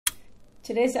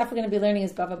Today's daf we're going to be learning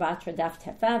is Bava Batra Daf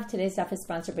Tevav. Today's daf is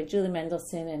sponsored by Julie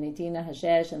Mendelson and Edina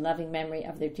Hajej in loving memory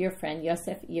of their dear friend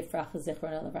Yosef Yifrach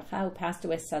Zichrono Levracha, who passed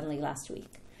away suddenly last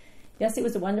week. Yossi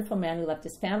was a wonderful man who loved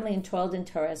his family and toiled in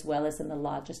Torah as well as in the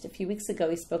law. Just a few weeks ago,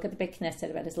 he spoke at the Beit Knesset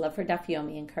about his love for Daf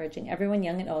Yomi, encouraging everyone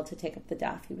young and old to take up the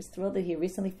daf. He was thrilled that he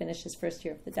recently finished his first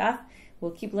year of the daf. We'll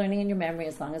keep learning in your memory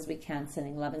as long as we can,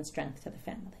 sending love and strength to the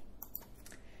family.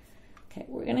 Okay,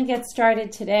 we're going to get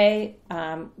started today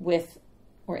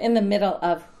we're in the middle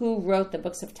of who wrote the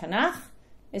books of Tanach.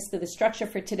 So the structure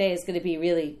for today is going to be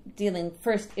really dealing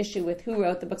first issue with who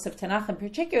wrote the books of Tanach, and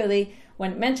particularly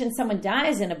when it mentions someone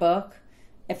dies in a book,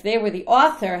 if they were the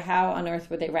author, how on earth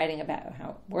were they writing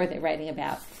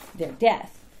about their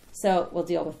death? So we'll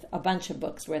deal with a bunch of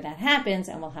books where that happens,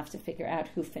 and we'll have to figure out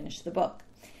who finished the book.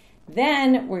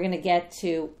 Then we're going to get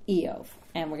to Iyov,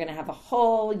 and we're going to have a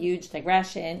whole huge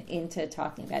digression into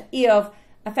talking about Iyov,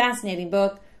 a fascinating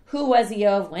book. Who was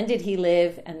Iyov? When did he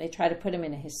live? And they try to put him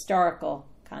in a historical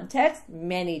context,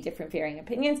 many different varying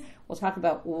opinions. We'll talk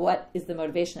about what is the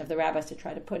motivation of the rabbis to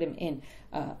try to put him in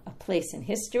a place in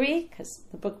history, because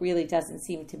the book really doesn't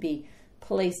seem to be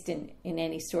placed in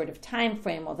any sort of time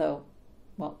frame, although,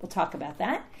 well, we'll talk about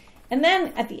that. And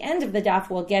then at the end of the daf,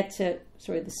 we'll get to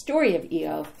sort of the story of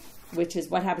Iyov, which is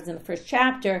what happens in the first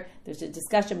chapter. There's a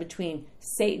discussion between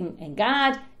Satan and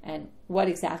God, and what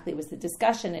exactly was the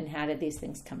discussion and how did these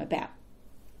things come about.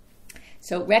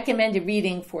 So recommended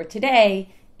reading for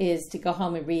today is to go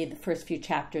home and read the first few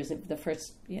chapters of the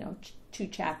first, two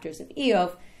chapters of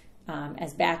Iyov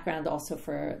as background also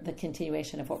for the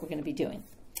continuation of what we're going to be doing.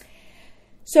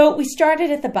 So we started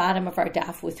at the bottom of our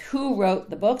daf with who wrote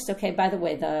the books. Okay, by the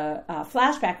way, the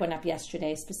flashback went up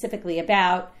yesterday specifically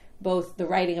about both the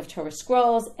writing of Torah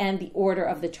scrolls and the order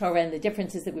of the Torah and the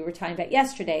differences that we were talking about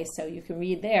yesterday. So you can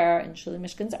read there in Shuli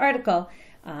Mishkan's article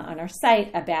on our site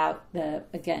about the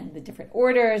different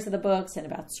orders of the books and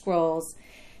about scrolls.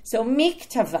 So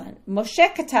Miktavan,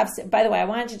 Moshe Katav, by the way, I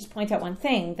wanted to just point out one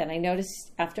thing that I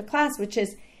noticed after class, which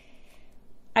is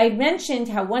I mentioned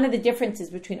how one of the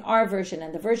differences between our version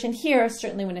and the version here,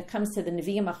 certainly when it comes to the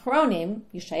Nevi'im Achronim,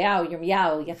 Yeshayahu,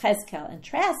 Yirmiyahu, Yechezkel, and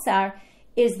Treasar,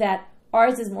 is that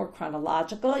ours is more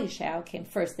chronological. Yeshayahu came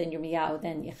first, then Yirmiyahu,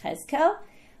 then Yechezkel.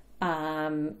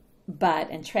 And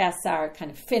Treasar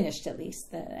kind of finished, at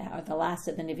least, the last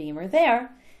of the Nevi'im are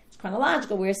there. It's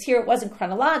chronological, whereas here it wasn't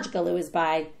chronological. It was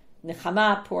by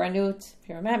Nechama, Puranut, if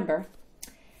you remember.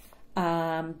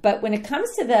 But when it comes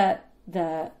to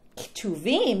the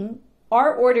Ketuvim,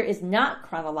 our order is not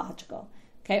chronological.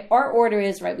 Okay, our order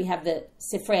is, right, we have the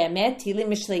Sifrei Emet, Tilim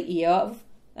Mishlei Iyov,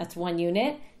 that's one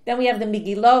unit. Then we have the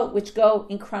Megillot, which go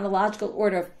in chronological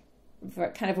order for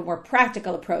kind of a more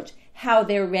practical approach, how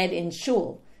they're read in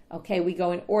Shul. Okay, we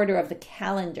go in order of the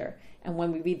calendar, and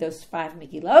when we read those 5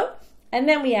 Megillot, and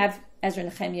then we have Ezra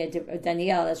Nehemiah,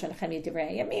 Daniel, Ezra Nehemiah,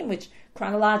 Divrei Yamim, which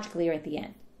chronologically are at the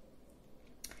end.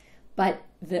 But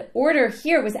the order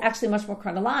here was actually much more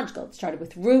chronological. It started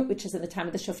with Ruth, which is in the time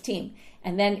of the Shoftim.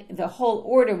 And then the whole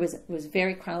order was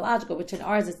very chronological, which in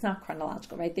ours it's not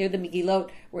chronological, right? There the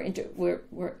Megillot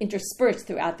were interspersed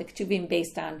throughout the Ketuvim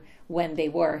based on when they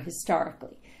were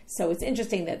historically. So it's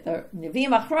interesting that the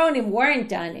Nevi'im Achronim weren't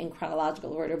done in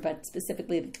chronological order, but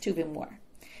specifically the Ketuvim were.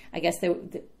 I guess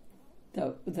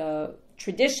the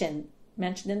tradition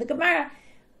mentioned in the Gemara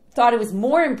thought it was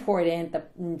more important, the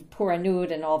Puranut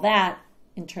and all that,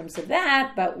 in terms of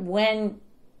that, but when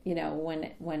you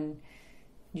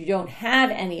don't have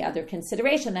any other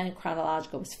consideration, then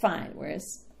chronological was fine,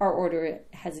 whereas our order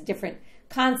has a different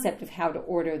concept of how to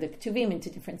order the Ketuvim into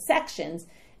different sections,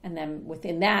 and then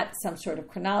within that, some sort of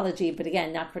chronology, but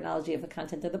again, not chronology of the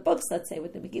content of the books, let's say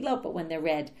with the Megillot, but when they're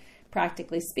read,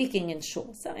 practically speaking, in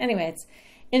Shul. So anyway, it's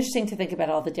interesting to think about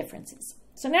all the differences.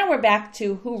 So now we're back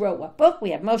to who wrote what book.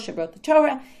 We have Moshe wrote the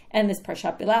Torah and this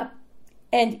Parshat Bilab,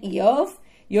 and Iyov.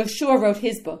 Yoshua wrote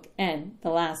his book and the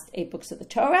last 8 books of the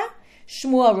Torah.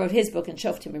 Shmuel wrote his book and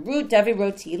Shoftim and Ruth. David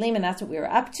wrote Tehillim, and that's what we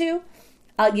were up to.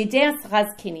 Al Yidei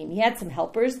Chazkinim. He had some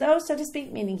helpers, though, so to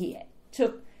speak, meaning he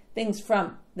took things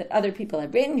from that other people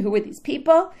had written. Who were these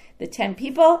people? The 10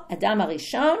 people: Adam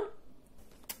Arishon,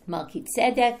 Malkit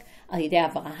Tzedek, Al Yidei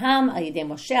Avraham, Al Yidei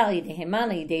Moshe, Al Yidei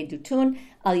Heman, Al Yidei Dutun,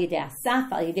 Al Yidei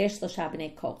Asaf, Al Yidei Shlosha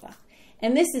Bnei Korach.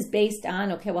 And this is based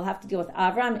on, okay, we'll have to deal with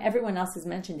Avram. Everyone else is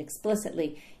mentioned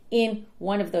explicitly in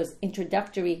one of those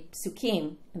introductory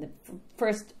psukim. In the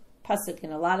first pasuk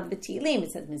in a lot of the Tehillim,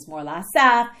 it says, Mizmor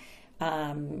La'asaf.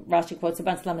 Rashi quotes a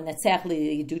bunch, Lamanetzeach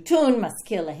Li'Dutun,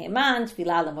 Maskil Leheman,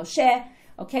 Tfilah LaMoshe.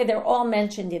 Okay, they're all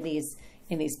mentioned in these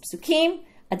psukim.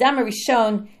 Adam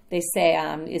HaRishon, they say,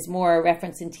 is more a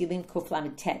reference in Tilim Kuf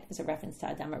Lamed Tet, is a reference to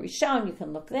Adam HaRishon. You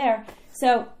can look there.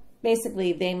 So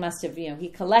basically, they must have, he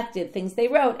collected things they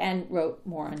wrote and wrote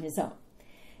more on his own.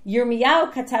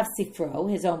 Yirmiyahu Katav Sifro,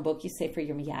 his own book, you say for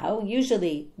Yirmiyahu.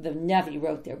 Usually the Navi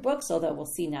wrote their books, although we'll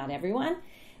see not everyone.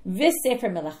 Vis Sefer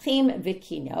Melachim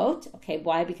Vikinot. Okay,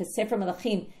 why? Because Sefer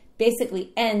Melachim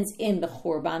basically ends in the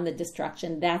Churban, the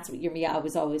destruction. That's what Yirmiyahu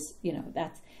was always,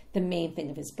 that's the main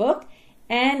thing of his book.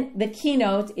 And the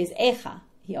keynote is Echa.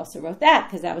 He also wrote that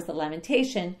because that was the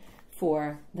lamentation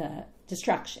for the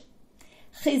destruction.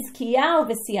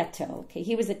 Chizkiyahu V'siato. Okay,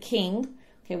 he was a king.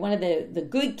 Okay, one of the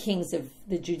good kings of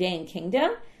the Judean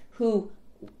kingdom, who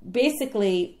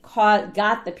basically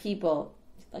got the people,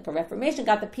 like a reformation,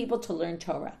 got the people to learn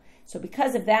Torah. So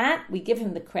because of that, we give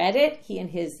him the credit. He and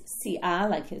his si'ah,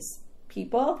 like his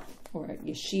people, or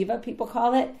yeshiva, people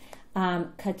call it,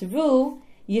 katvu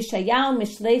Yeshayahu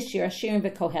Mishlei Shir Hashirim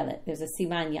v'Kohelet. There's a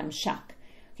siman yamshak.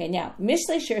 Okay, now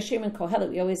Mishlei Shir Hashirim and Kohelet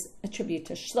we always attribute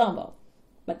to Shlomo,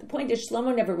 but the point is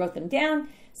Shlomo never wrote them down.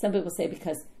 Some people say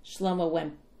because Shlomo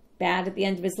went bad at the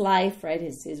end of his life, right?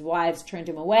 His wives turned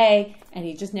him away, and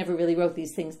he just never really wrote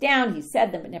these things down. He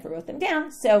said them, but never wrote them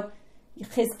down. So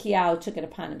Chizkiyahu took it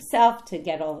upon himself to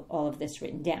get all of this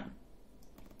written down.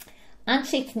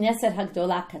 Anshe Knesset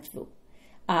Hagdola Katvu.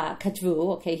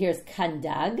 Okay, here's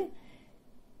Kandag.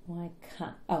 Why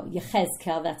can't? Oh,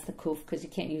 Yechezkel, that's the kuf, because you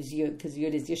can't use Yud, because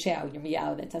Yud is Yeshayahu,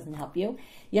 Yirmiyahu, that doesn't help you.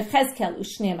 Yechezkel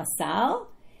Ushne Masal,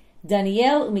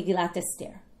 Daniel Umigillat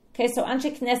Esther. Okay, so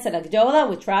Anshe Knesset Agdola,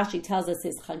 which Rashi tells us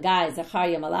is Chagai,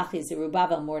 Zachariah, Malachi,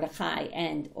 Zerubbabel, Mordechai,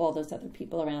 and all those other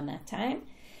people around that time.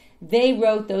 They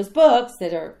wrote those books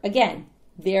that are, again,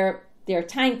 their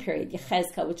time period.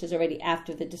 Yechezkel, which is already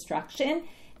after the destruction,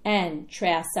 and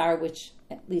Treasar, which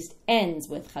at least ends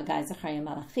with Chagai, Zachariah,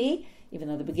 Malachi, even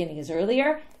though the beginning is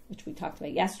earlier, which we talked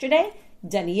about yesterday.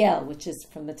 Daniel, which is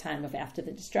from the time of after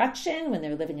the destruction, when they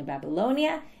were living in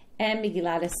Babylonia, and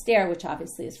Megillat Esther, which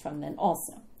obviously is from then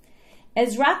also.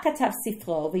 Ezra katav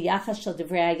sifro v'yachash shel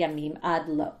divrei hayamim ad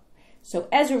lo. So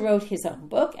Ezra wrote his own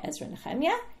book, Ezra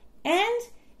Nehemiah, and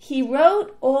he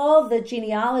wrote all the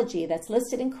genealogy that's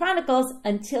listed in Chronicles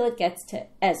until it gets to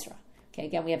Ezra. Okay,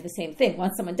 again, we have the same thing.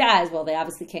 Once someone dies, well, they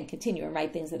obviously can't continue and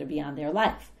write things that are beyond their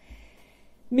life.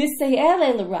 Now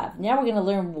we're going to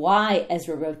learn why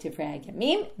Ezra wrote Divrei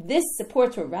Hayamim. This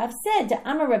supports what Rav said.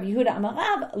 Amar Rav Yehuda Amar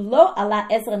Rav lo ala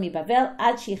Ezra mi Bavel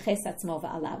ad shiches atzmo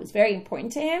va'ala. It was very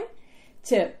important to him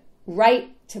to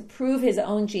write, to prove his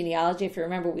own genealogy. If you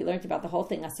remember, we learned about the whole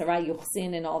thing, Asara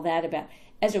Yuchsin and all that. About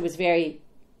Ezra was very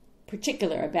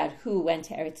particular about who went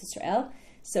to Eretz Yisrael,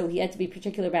 so he had to be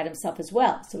particular about himself as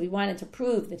well. So he wanted to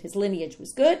prove that his lineage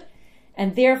was good.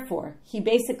 And therefore, he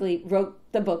basically wrote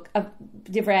the book of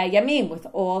Divrei Hayamim with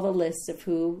all the lists of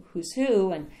who's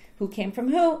who and who came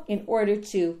from who, in order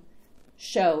to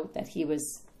show that he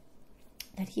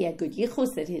had good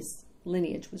yichus, that his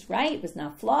lineage was right, was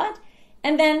not flawed.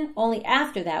 And then only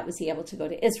after that was he able to go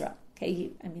to Israel.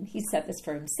 Okay, he said this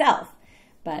for himself,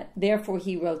 but therefore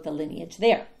he wrote the lineage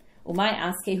there. Umay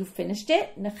Aske, who finished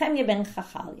it? Nehemiah ben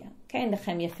Chachalia. Okay,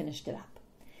 Nehemiah finished it up.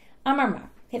 Amar Mar.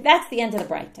 Okay, that's the end of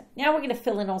the Braita. Now we're going to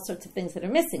fill in all sorts of things that are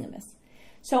missing in this.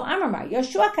 So Amar Mar,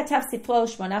 Yoshua katav siflo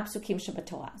shmona psukim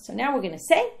shebatorah. So now we're going to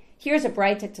say, here's a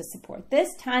Braita to support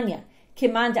this. Tanya,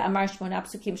 kiman da amar shmona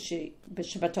psukim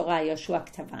shebatorah Yoshua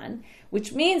ktavan,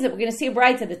 which means that we're going to see a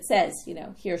Braita that says,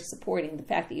 here supporting the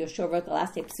fact that Yoshua wrote the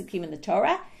last 8 psukim in the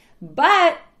Torah,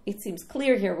 but it seems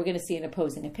clear here we're going to see an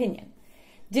opposing opinion.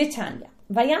 Ditanya,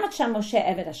 vayamat sham Moshe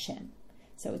eved Hashem.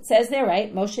 So it says there,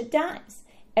 right, Moshe dies.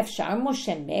 Efshar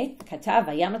Moshe met, katav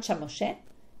vayamat sham Moshe.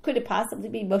 Could it possibly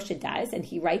be Moshe dies and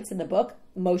he writes in the book,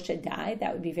 Moshe died?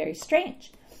 That would be very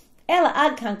strange. Ela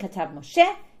ad kan katav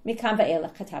Moshe, mikam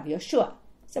va'ela katav Yoshua.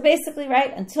 So basically,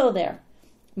 right, until there,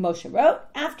 Moshe wrote.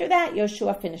 After that,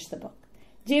 Yoshua finished the book.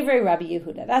 Divrei Rabbi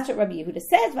Yehuda. That's what Rabbi Yehuda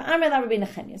says. V'amar la Rabbi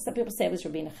Nechemiah. Some people say it was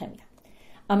Rabbi Nechemiah.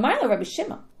 Amar la Rabbi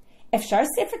Shimon. Efshar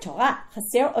Sefer Torah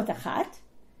chaser ot achat.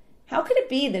 How could it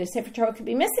be that a Sefer Torah could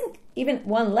be missing? Even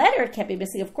one letter can't be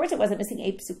missing. Of course, it wasn't missing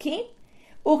 8 psukim.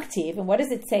 Uktiv, and what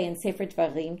does it say in Sefer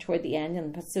Dvarim toward the end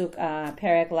in the pasuk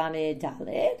Perek Lamed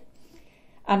Daled?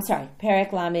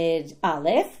 Perek Lamed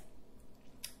Aleph.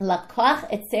 Lakoch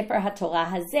et Sefer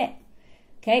HaTorah hazeh.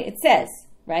 Okay, it says,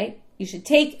 right? You should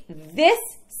take this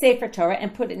Sefer Torah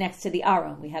and put it next to the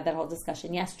Aron. We had that whole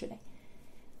discussion yesterday.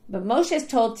 But Moshe is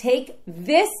told, take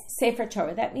this Sefer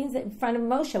Torah. That means that in front of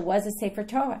Moshe was a Sefer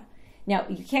Torah. Now,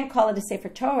 you can't call it a Sefer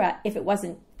Torah if it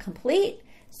wasn't complete.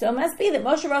 So it must be that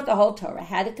Moshe wrote the whole Torah,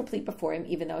 had it complete before him,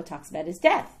 even though it talks about his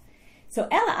death. So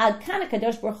Ela ad kan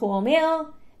HaKadosh Baruch Hu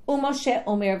omer, u'Moshe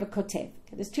omer v'kotev.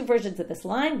 Okay, there's two versions of this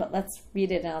line, but let's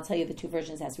read it and I'll tell you the two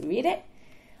versions as we read it.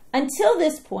 Until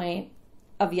this point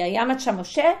of Yayamat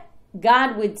Moshe,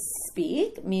 God would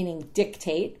speak, meaning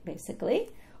dictate, basically.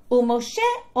 Moshe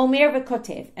Omer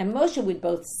v'kotev, and Moshe would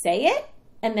both say it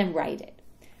and then write it.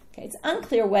 Okay, it's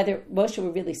unclear whether Moshe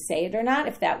would really say it or not,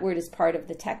 if that word is part of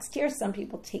the text here. Some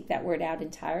people take that word out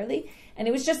entirely. And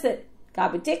it was just that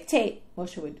God would dictate,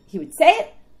 he would say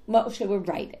it, Moshe would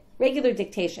write it. Regular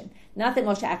dictation. Not that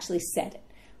Moshe actually said it.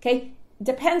 Okay?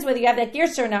 Depends whether you have that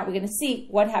girsa or not. We're going to see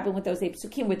what happened with those 8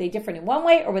 psukim. Were they different in one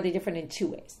way or were they different in 2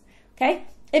 ways? Okay?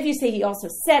 If you say he also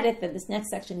said it, then this next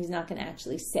section he's not going to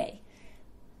actually say.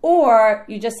 Or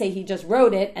you just say he just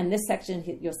wrote it, and this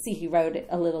section you'll see he wrote it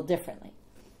a little differently.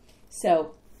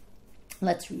 So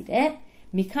let's read it.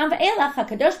 Mikam ve'elach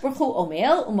hakadosh baruch hu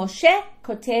omer u'Moshe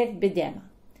kotev b'dema.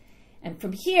 And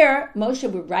from here, Moshe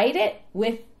would write it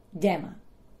with dema.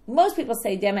 Most people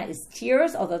say dema is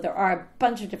tears, although there are a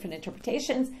bunch of different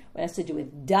interpretations. What has to do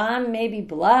with dam, maybe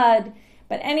blood.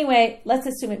 But anyway, let's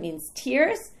assume it means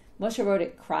tears. Moshe wrote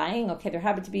it crying. Okay, there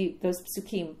happen to be those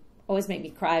psukim always make me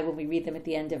cry when we read them at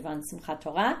the end of Simchat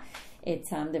Torah. It's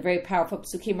the very powerful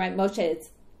psukim, right? Moshe, it's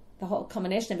the whole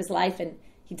culmination of his life, and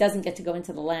he doesn't get to go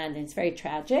into the land, and it's very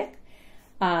tragic.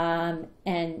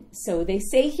 And so they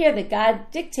say here that God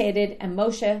dictated and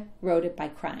Moshe wrote it by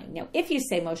crying. Now, if you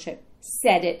say Moshe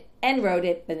said it and wrote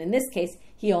it, then in this case,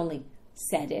 he only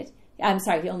said it. I'm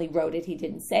sorry, he only wrote it, he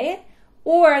didn't say it.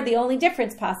 Or the only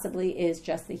difference possibly is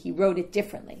just that he wrote it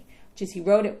differently, which is he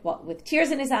wrote it with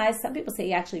tears in his eyes. Some people say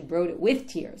he actually wrote it with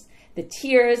tears. The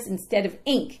tears, instead of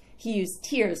ink, he used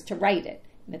tears to write it.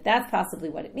 And if that's possibly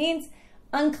what it means,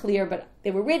 unclear, but they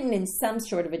were written in some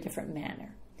sort of a different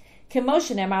manner.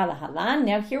 Kemoshe nemar lahalan.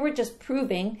 Now here we're just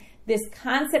proving this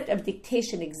concept of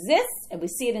dictation exists, and we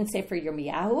see it in Sefer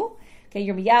Yirmiyahu. Okay,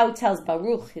 Yirmiyahu tells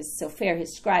Baruch, his sofer,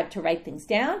 his scribe, to write things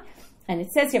down. And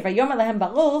it says here, Vayomer lahem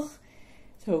Baruch.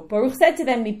 So Baruch said to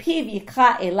them, Mipiv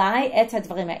yikra elai et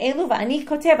hadvarim ha'elu va'ani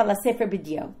kotev ala sefer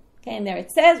b'dio. Okay, and there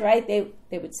it says, right, they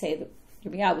would say,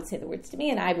 Yirmiyahu would say the words to me,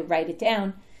 and I would write it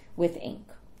down with ink.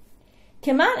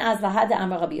 Keman az lahada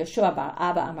amar Rabbi Yoshua bar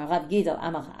Abba amar Rav Gidel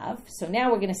amar Rav. So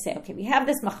now we're going to say, okay, we have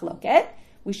this machloket.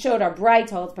 We showed our bright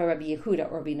told by Rabbi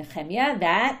Yehuda or Rabbi Nechemia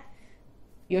that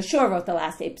Yoshua wrote the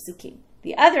last 8 psukim.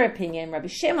 The other opinion, Rabbi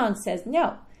Shimon, says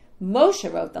no.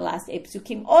 Moshe wrote the last 8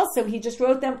 psukim also. He just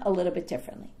wrote them a little bit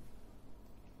differently.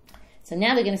 So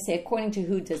now they're going to say, according to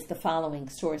who does the following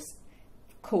source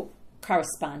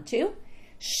correspond to?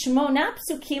 Shmona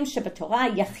psukim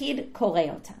shebatorah yachid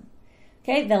koreotam.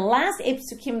 Okay, the last 8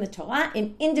 psukim in the Torah,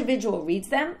 an individual reads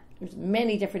them. There's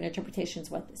many different interpretations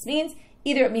of what this means.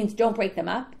 Either it means don't break them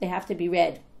up. They have to be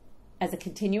read as a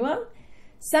continuum.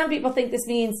 Some people think this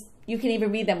means you can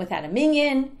even read them without a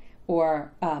minyan,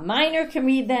 or a minor can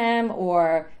read them,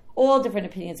 or all different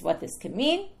opinions of what this can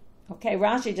mean. Okay,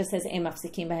 Rashi just says, Ein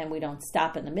mafsikim bahem, we don't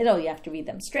stop in the middle. You have to read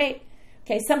them straight.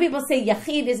 Okay, some people say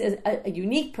Yachid is a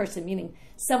unique person, meaning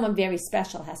someone very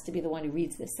special has to be the one who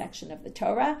reads this section of the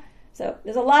Torah. So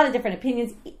there's a lot of different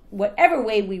opinions. Whatever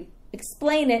way we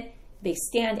explain it, they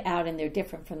stand out and they're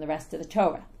different from the rest of the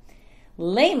Torah.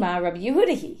 Lema Rabbi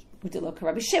Yehudahi, Udilok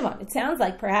Rabbi Shimon. It sounds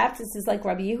like perhaps this is like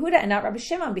Rabbi Yehuda and not Rabbi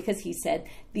Shimon, because he said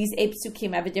these 8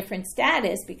 psukim have a different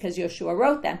status because Yoshua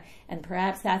wrote them. And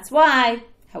perhaps that's why,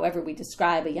 however we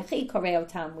describe a Yachid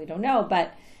Koreotam, we don't know,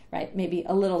 but right, maybe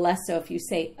a little less so if you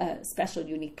say a special,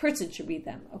 unique person should read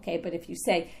them. Okay, but if you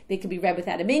say they could be read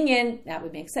without a minyan, that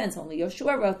would make sense. Only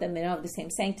Yoshua wrote them; they don't have the same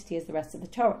sanctity as the rest of the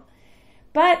Torah.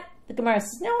 But the Gemara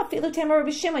says, no, afilu tema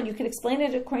Rabbi Shimon. You can explain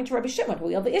it according to Rabbi Shimon.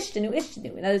 We have the ishtanu.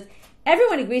 In other words,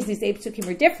 everyone agrees these 8 psukim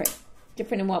are different.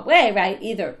 Different in what way, right?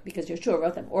 Either because Yoshua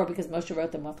wrote them, or because Moshe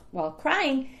wrote them while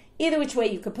crying. Either which way,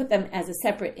 you could put them as a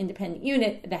separate, independent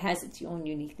unit that has its own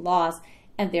unique laws,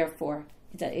 and therefore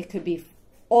it could be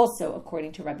also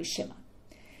according to Rabbi Shimon.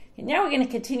 And now we're going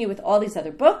to continue with all these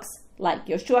other books, like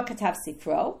Yoshua Katav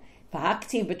Sifro,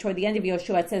 V'haktiv, but toward the end of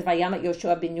Yoshua it says, Vayamat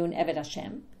Yoshua bin Nun Eved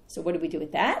Hashem. So what do we do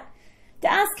with that?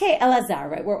 Da'aske Elazar,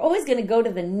 right? We're always going to go to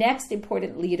the next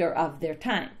important leader of their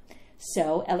time.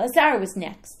 So Elazar was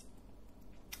next.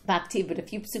 V'haktiv, but a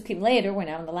few psukim later, we're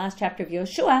now in the last chapter of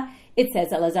Yoshua, it says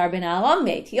Elazar ben Aaron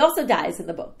mate. He also dies in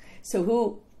the book. So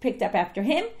who picked up after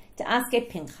him? Da'aske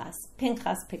Pinchas.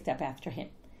 Pinchas picked up after him.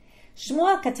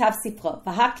 Shmuel katav sifro,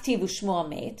 v'haktiv Shmuel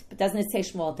mate, but doesn't it say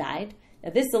Shmuel died?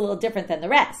 Now this is a little different than the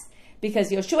rest,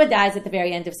 because Yoshua dies at the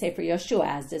very end of Sefer Yoshua,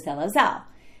 as does Elazar.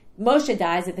 Moshe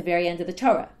dies at the very end of the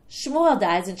Torah. Shmuel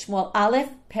dies in Shmuel Aleph,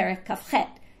 Perek Kafchet.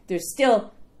 There's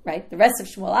still, right, the rest of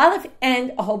Shmuel Aleph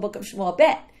and a whole book of Shmuel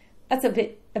Bet. That's a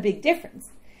big difference.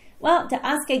 Well, to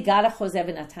aske Gada Chosev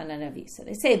and Natana Navi. So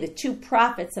they say the two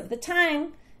prophets of the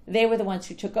time, they were the ones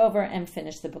who took over and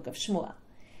finished the book of Shmuel.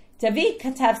 David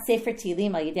katav Sefer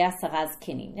Tilim al Yidei Saraz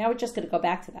Kini. Now we're just going to go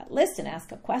back to that list and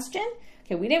ask a question.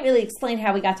 Okay, we didn't really explain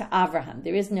how we got to Avraham.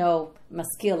 There is no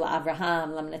Maskil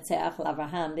Avraham, Lamnetzeach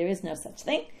Avraham. There is no such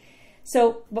thing.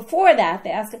 So before that, they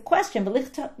asked a question, but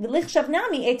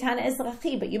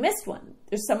you missed one.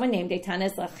 There's someone named Eitan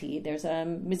Ezrachi. There's a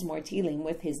Mizmor Tilim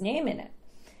with his name in it.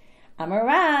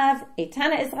 Amarav,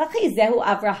 Eitan Ezrachi, Zehu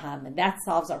Avraham. And that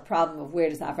solves our problem of where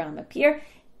does Avraham appear,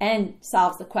 and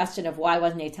solves the question of why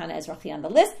wasn't Eitan Ezrachi on the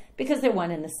list, because they're one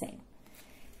and the same.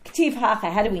 K'tiv Hacha,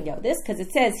 how do we know this? Because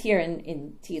it says here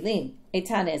in Tilim,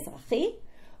 Eitan Ezrachi,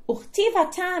 Uchtiv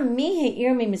hatam mi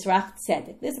he'ir mi mizrach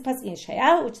tzedek. This is a pasuk in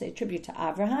Yeshayahu, which they attribute to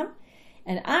Avraham.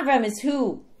 And Avraham is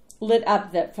who lit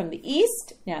up from the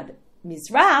east. Now, the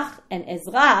Mizrach and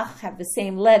Ezrach have the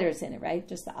same letters in it, right?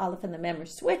 Just the Aleph and the Mem are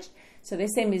switched. So they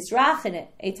say Mizrach, and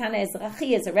Eitan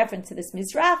Ezrachi is a reference to this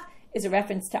Mizrach, is a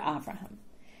reference to Avraham.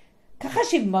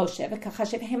 Kachashiv Moshe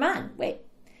v'kachashiv Heman. Wait,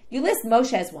 you list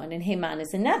Moshe as one and Heman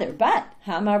as another, but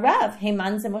Ha'amarav,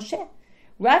 Heman's a Moshe.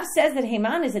 Rav says that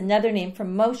Heman is another name for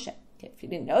Moshe. Okay, if you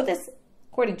didn't know this,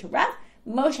 according to Rav,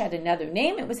 Moshe had another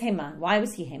name. It was Heman. Why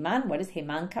was he Heman? What does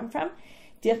Heman come from?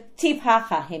 Tiv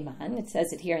hacha Heman. It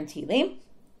says it here in Tilim.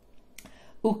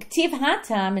 Uktiv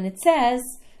hatam, and it says,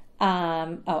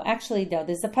 actually, no,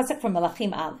 there's a pasuk from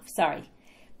Malachim Aleph. Sorry.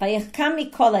 Vayechkam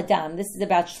mikol adam. This is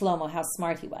about Shlomo, how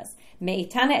smart he was.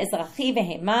 Me'itana ezrachi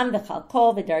veHeman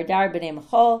v'chalkol v'dardar b'nei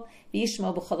mechol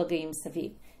v'yishmo b'chol hagayim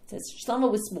saviv. Says Shlomo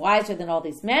was wiser than all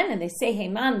these men, and they say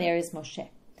Heman there is Moshe.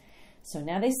 So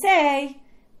now they say,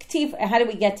 K'tiv, how do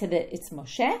we get to it's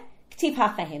Moshe? K'tiv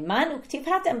hacha Heman, K'tiv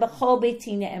hatam b'chol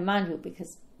beiti ne'emanhu,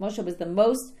 because Moshe was the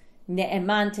most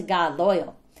ne'eman to God,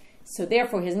 loyal. So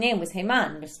therefore his name was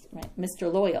Heman,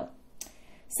 Mr. Loyal.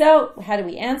 So how do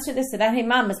we answer this? So that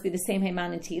Heman must be the same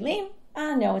Heman in Tilim?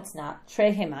 No, it's not.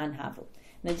 Trei Heman havu.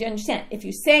 Now do you understand? If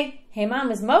you say Heman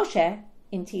was Moshe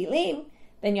in Tilim,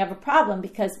 then you have a problem,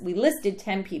 because we listed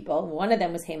 10 people. One of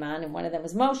them was Heman and one of them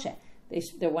was Moshe.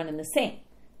 They're one and the same.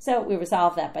 So we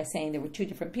resolved that by saying there were two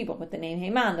different people with the name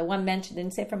Heman. The one mentioned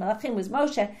in Sefer Malachim was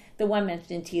Moshe. The one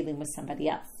mentioned in Tilim was somebody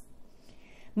else.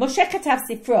 Moshe katav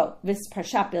sifro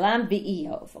v'parshat Bilam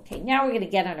v'Iyov. Okay, now we're going to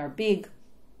get on our big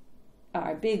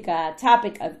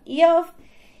topic of Iyov.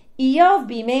 Iyov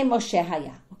b'imei Moshe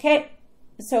haya. Okay,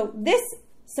 so this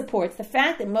supports the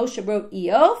fact that Moshe wrote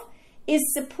Iyov is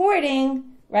supportive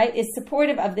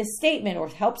of this statement, or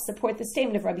helps support the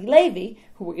statement of Rabbi Levi,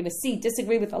 who we're going to see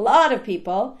disagree with a lot of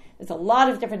people. There's a lot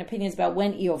of different opinions about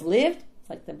when Iyov lived. It's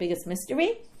like the biggest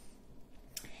mystery.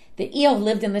 That Iyov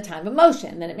lived in the time of Moshe,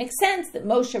 and then it makes sense that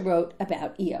Moshe wrote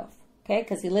about Iyov, okay,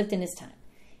 because he lived in his time.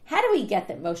 How do we get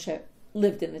that Moshe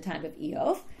lived in the time of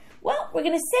Iyov? Well, we're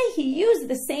going to say he used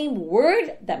the same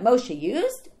word that Moshe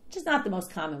used, which is not the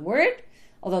most common word,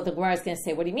 although the Gemara is going to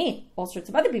say, what do you mean? All sorts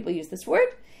of other people use this word.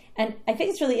 And I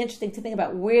think it's really interesting to think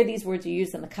about where these words are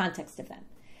used in the context of them.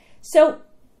 So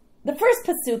the first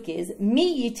pasuk is,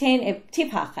 Mi yitain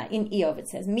tivhacha, in Iyov it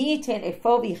says, Mi yitain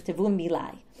efo v'yichtevu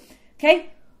milai. Okay?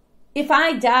 If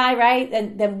I die, right,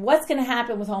 then what's going to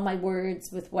happen with all my words,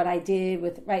 with what I did,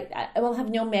 right? I will have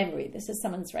no memory. This is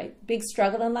someone's, right, big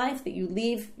struggle in life, that you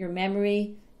leave your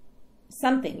memory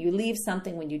something. You leave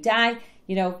something when you die.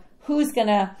 You know, who's going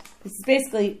to, this is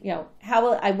basically,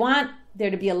 I want there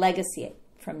to be a legacy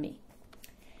from me.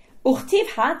 Uchtiv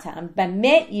hatam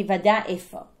b'meh yivada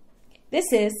efo.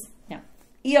 This is, now,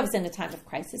 Iyov's in a time of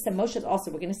crisis, and Moshe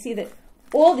also, we're going to see that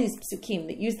all these psukim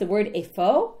that use the word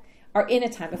efo are in a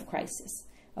time of crisis.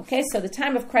 Okay, so the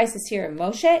time of crisis here in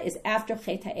Moshe is after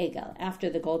Chet HaEgel, after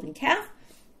the golden calf.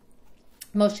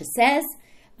 Moshe says,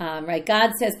 right,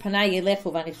 God says, Panay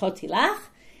yelechu v'anichot tilach,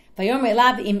 v'yomer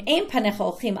elav im ein panecha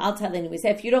olchim al talenu. He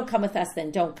said, if you don't come with us, then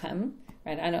don't come.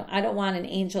 Right, I don't want an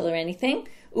angel or anything.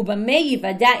 Ubamei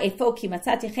yivada efo ki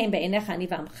matzati chen be'enecha ani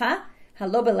v'amcha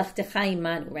halo belechtecha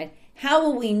imanu. Right, how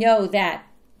will we know that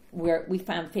we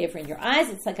found favor in your eyes?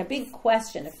 It's like a big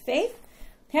question of faith.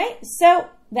 Okay, so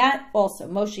that also,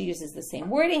 Moshe uses the same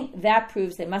wording. That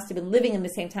proves they must have been living in the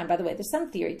same time. By the way, there's some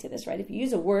theory to this, right? If you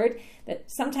use a word, that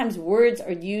sometimes words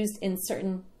are used in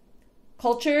certain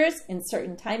cultures, in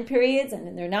certain time periods, and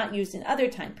then they're not used in other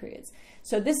time periods.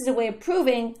 So this is a way of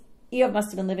proving Iyov must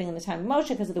have been living in the time of Moshe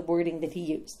because of the wording that he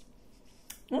used.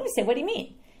 Let me say, what do you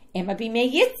mean? Ema b'mei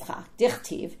Yitzchak,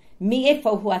 dichtiv,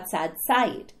 mi'efo hu atzad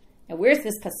sayid. Now, where's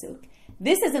this pasuk?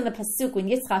 This is in the pasuk when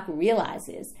Yitzchak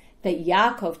realizes that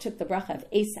Yaakov took the bracha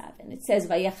of Esav, and it says,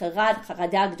 "Vayecherad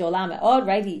charada gdola me'od."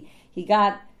 Right? He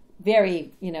got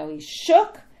very, he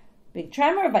shook. big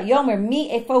tremor. Vayomer mi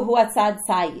efo hu atzad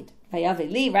sayid.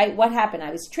 Vayaveli, right? What happened?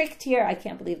 I was tricked here. I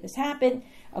can't believe this happened.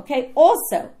 Okay,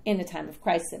 also in the time of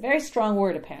crisis, a very strong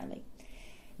word apparently.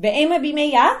 Ve'ema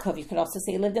bimei Yaakov, you could also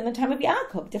say he lived in the time of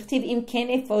Yaakov. Dichtiv im ken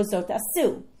efo zot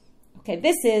asu. Okay,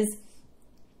 this is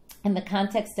in the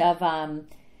context of,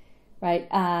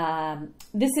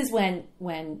 this is when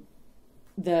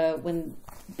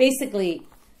basically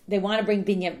they want to bring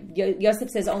Binyamin. Yosef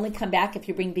says, only come back if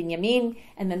you bring Binyamin,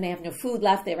 and then they have no food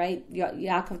left.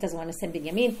 Yaakov doesn't want to send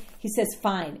Binyamin. He says,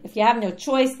 fine. If you have no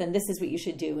choice, then this is what you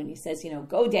should do. And he says,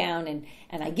 go down and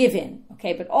I give in.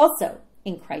 Okay, but also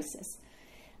in crisis.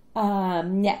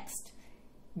 Next.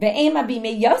 Ve'ema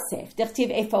bimei Yosef, dichtiv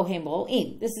efo hem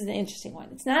ro'in. This is an interesting one.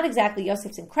 It's not exactly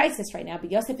Yosef's in crisis right now, but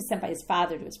Yosef is sent by his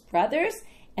father to his brothers,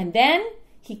 and then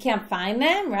he can't find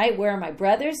them, right? Where are my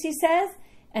brothers, he says?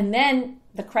 And then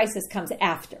the crisis comes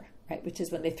after, right? Which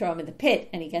is when they throw him in the pit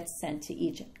and he gets sent to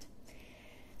Egypt.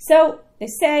 So they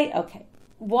say, okay,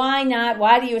 why not?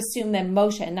 Why do you assume that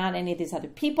Moshe and not any of these other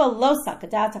people? Lo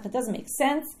sakadatach, it doesn't make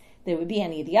sense. There would be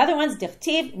any of the other ones.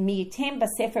 Dichtiv miyitem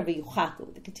basefer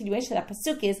v'yuchaku. The continuation of that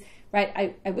pasuk is, right,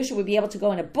 I wish it would be able to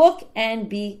go in a book and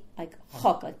be like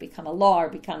chok, like become a law or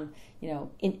become,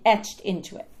 etched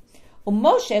into it.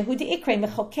 Moshe hu deikre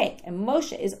mechokek, and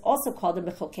Moshe is also called a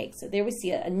mechokek. So there we see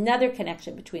another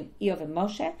connection between Iyov and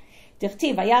Moshe.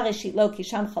 Dichtiv vayarish lo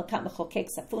kisham chalkat mechokek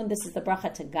safun. This is the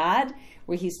bracha to God,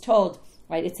 where he's told,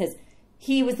 right, it says,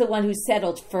 he was the one who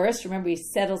settled first. Remember, he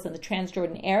settles in the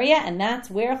Transjordan area, and that's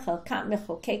where chalkat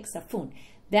mechokek safun.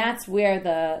 That's where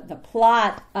the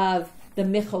plot of the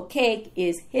mechokek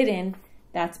is hidden.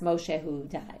 That's Moshe who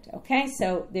died. Okay,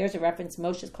 so there's a reference.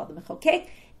 Moshe is called the mechokek,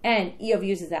 and Iyov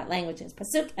uses that language in his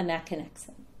pasuk, and that connects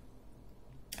him.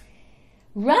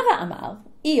 Rava Amal,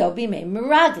 Iyov bimei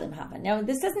meraglim hava. Now,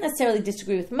 this doesn't necessarily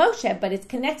disagree with Moshe, but it's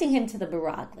connecting him to the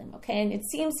meraglim. Okay, and it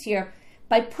seems here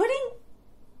by putting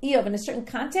Iyov in a certain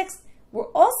context, we're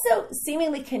also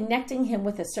seemingly connecting him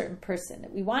with a certain person.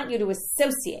 We want you to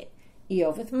associate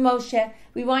Iyov with Moshe.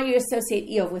 We want you to associate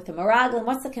Iyov with the Meraglim.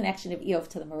 What's the connection of Iyov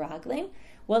to the Meraglim?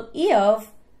 Well, Iyov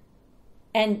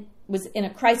was in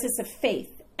a crisis of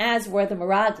faith, as were the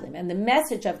Meraglim. And the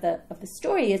message of the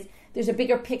story is there's a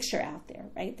bigger picture out there,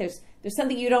 right? There's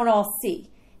something you don't all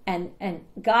see. And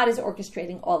God is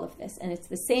orchestrating all of this. And it's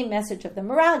the same message of the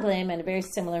Meraglim and a very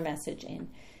similar message in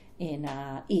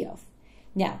Iyov.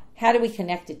 Now, how do we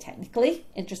connect it technically?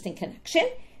 Interesting connection.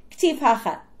 K'tiv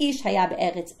hacha ish haya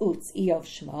be'eretz utz Iyov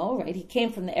shmo, right? He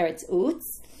came from the Eretz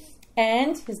Utz,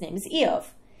 and his name is Iyov.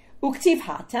 Uktiv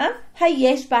hatam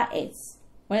hayesh ba'etz.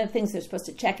 One of the things they're supposed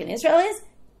to check in Israel is,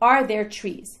 are there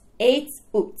trees? Eitz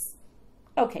utz.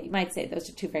 Okay, you might say those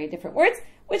are two very different words,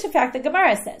 which in fact the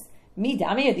Gemara says.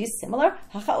 Midami, are these similar?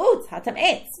 Hacha utz, hatam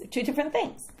eitz. They're two different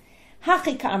things. This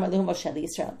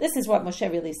is what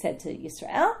Moshe really said to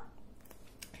Yisrael.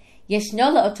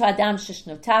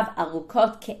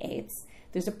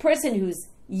 There's a person whose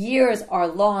years are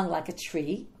long like a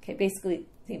tree. Okay, basically, it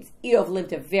seems Iyov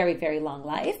lived a very, very long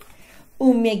life.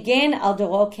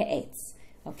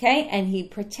 Okay, and he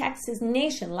protects his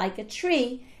nation like a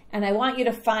tree. And I want you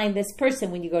to find this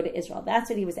person when you go to Israel. That's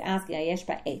what he was asking. Ayesh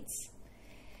ba'etz.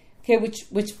 Okay,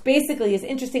 which basically is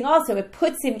interesting. Also, it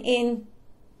puts him in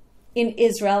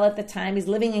Israel at the time. He's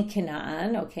living in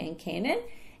Canaan, okay, in Canaan.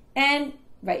 And,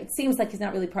 right, it seems like he's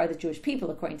not really part of the Jewish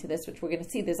people, according to this, which we're going to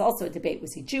see. There's also a debate.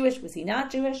 Was he Jewish? Was he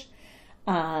not Jewish?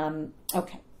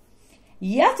 Okay.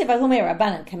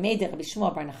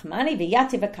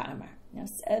 Now,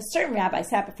 a certain rabbi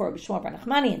sat before Rabbi Shmuel bar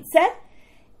Nachmani and said,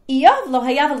 Iyov lo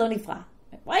haya v'lo nifra.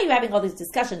 Why are you having all these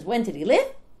discussions? When did he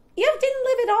live? Iyov didn't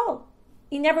live at all.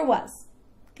 He never was.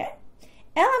 Okay?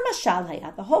 Ela mashal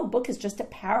haya. The whole book is just a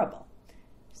parable.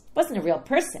 It wasn't a real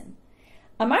person.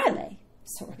 Amar le.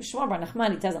 So Rabbi Shmuel bar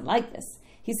Nachmani doesn't like this.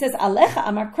 He says, Alecha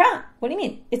amar kra. What do you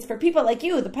mean? It's for people like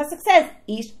you. The pasuk says,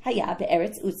 Ish haya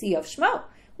be'eretz utz Iyov shmo.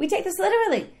 We take this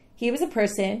literally. He was a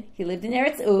person. He lived in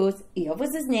Eretz Utz. Iyov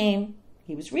was his name.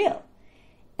 He was real.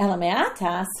 Ela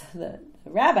me'atas, the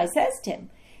rabbi says to him,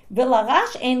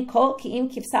 V'larash en kol ki'im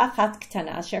kivsa chat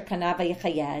ktana asher kana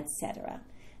v'yechaya, etc.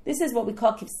 This is what we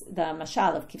call the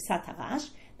mashal of kivsat harash.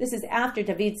 This is after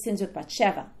David sins with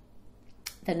Bathsheba.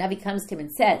 The Navi comes to him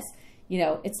and says,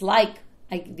 it's like,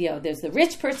 there's the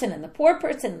rich person and the poor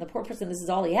person, and the poor person, this is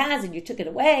all he has, and you took it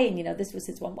away, and this was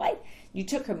his one wife. You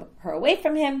took her away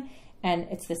from him, and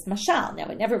it's this mashal. Now,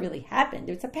 it never really happened.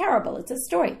 It's a parable. It's a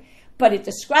story. But it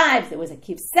describes, there was a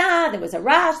kivsa, there was a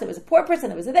rash, there was a poor person,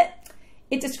 there was a bit.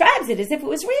 It describes it as if it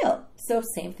was real. So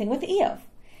same thing with Iyov.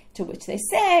 To which they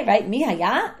say, right,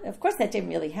 mihaya, of course that didn't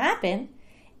really happen.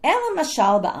 Ela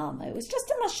mashal ba'alma. It was just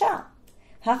a mashal.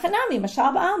 Hachanami,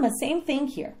 mashal ba'alma, same thing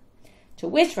here. To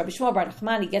which Rabbi Shmuel bar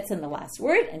Nachmani gets in the last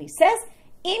word, and he says,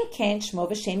 Im ken shmo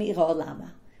v'shem iro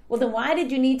lama. Well, then why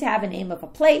did you need to have a name of a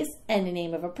place and a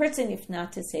name of a person if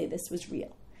not to say this was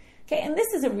real? Okay, and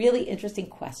this is a really interesting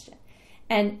question.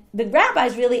 And the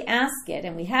rabbis really ask it,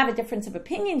 and we have a difference of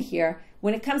opinion here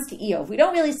when it comes to Iyov. We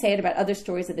don't really say it about other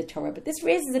stories of the Torah, but this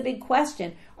raises a big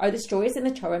question. Are the stories in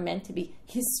the Torah meant to be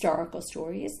historical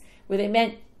stories? Were they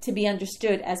meant to be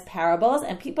understood as parables?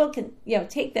 And people can,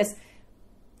 take this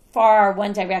far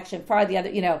one direction, far the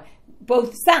other,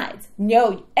 both sides.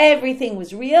 No, everything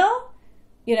was real.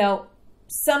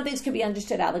 Some things could be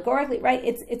understood allegorically, right?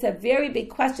 It's a very big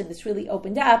question that's really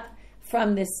opened up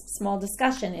from this small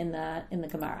discussion in the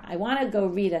Gemara. I want to go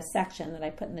read a section that I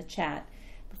put in the chat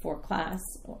before class.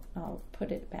 I'll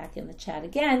put it back in the chat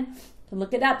again to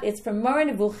look it up. It's from Moreh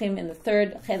Nevuchim in the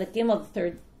third Chelek Gimel, the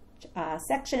third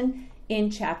section in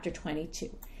chapter 22.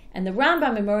 And the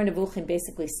Rambam in Moreh Nevuchim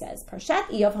basically says, Parshat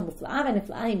Iyov hamufla'a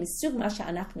v'nifla'a misug ma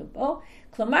she'anachnu bo,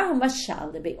 klomar hu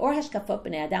mashal lebe'or hashkafot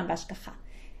b'nei adam b'ashkacha.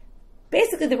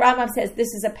 Basically, the Rambam says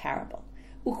this is a parable.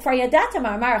 Ukvar yadata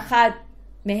ma'amar achad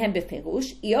mehem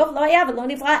beferush, Iyov lo haya v'lo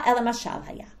nivra ela mashal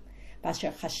haya.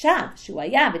 Basher chashav shu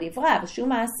haya v'nivra v'shu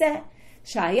ma'aseh,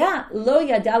 shaya lo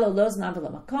yada lo zman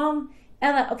v'lo makom.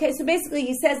 Okay, so basically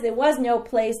he says there was no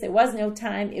place, there was no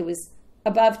time, it was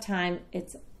above time,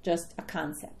 it's just a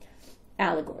concept,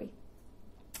 allegory.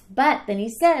 But then he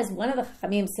says, one of the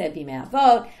Chachamim said Bimei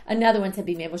Avot, another one said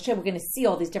Bimei Moshe. We're going to see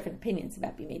all these different opinions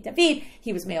about Bimei David.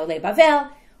 He was Me'olei Bavel.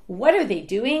 What are they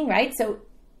doing, right? So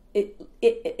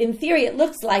in theory, it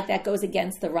looks like that goes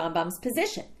against the Rambam's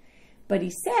position. But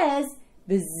he says,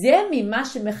 the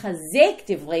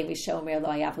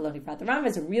Rambam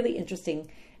has a really interesting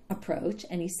approach,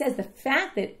 and he says the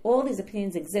fact that all these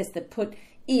opinions exist that put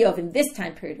Iyov in this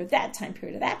time period or that time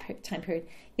period or that time period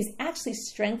is actually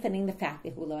strengthening the fact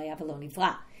that hu lo haya v'lo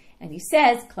nivra. And he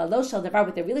says, klalo shel davar,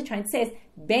 what they're really trying to say is,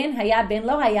 ben haya, ben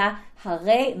lo haya,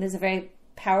 hare, and there's a very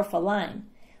powerful line,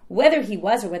 whether he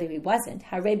was or whether he wasn't,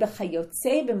 hare b'chayotze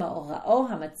b'ma'ora'o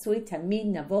hamatzui tamid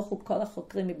navochu kol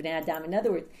hachokrim mibnei adam. In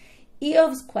other words,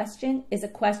 Iyov's question is a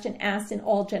question asked in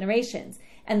all generations.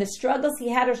 And the struggles he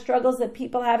had are struggles that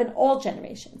people have in all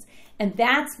generations. And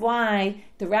that's why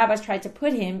the rabbis tried to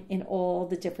put him in all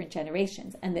the different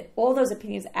generations. And that all those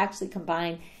opinions actually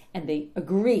combine and they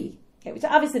agree. Okay, which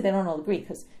obviously they don't all agree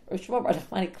because Rosh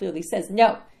Hashanah clearly says,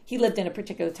 no, he lived in a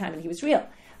particular time and he was real.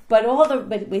 But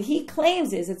what he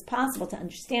claims is it's possible to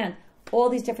understand all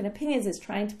these different opinions is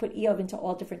trying to put Iyov into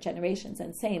all different generations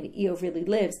and saying that Iyov really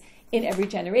lives in every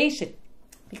generation.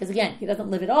 Because again, he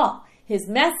doesn't live at all. His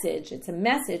message, it's a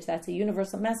message that's a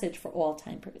universal message for all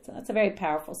time periods. And that's a very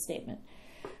powerful statement,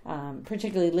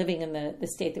 particularly living in the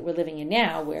state that we're living in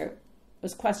now, where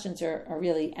those questions are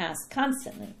really asked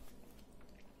constantly.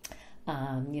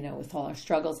 With all our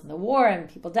struggles in the war and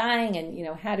people dying and,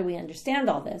 how do we understand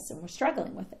all this? And we're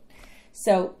struggling with it.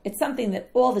 So it's something that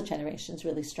all the generations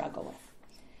really struggle with.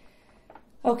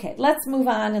 Okay, let's move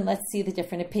on and let's see the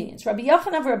different opinions. Rabbi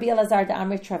Yochanan Rabbi Elazar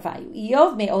da'amri travayu.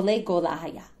 Iyov me'olei gola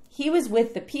haya. He was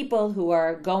with the people who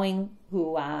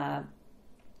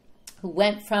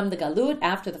went from the Galut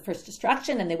after the first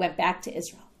destruction, and they went back to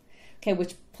Israel. Okay,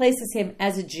 which places him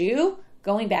as a Jew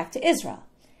going back to Israel.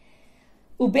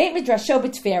 Ubeit midrasho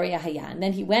b'Tveria haya, and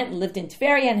then he went and lived in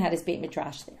Tveria and had his Beit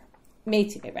Midrash there.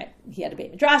 Meitive, right? He had a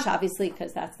Beit Midrash, obviously,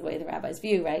 because that's the way the rabbis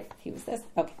view, right? He was this.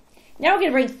 Okay. Now we're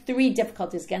going to bring three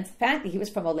difficulties against the fact that he was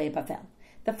from Olei Bavel.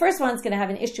 The first one's going to have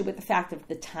an issue with the fact of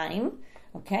the time.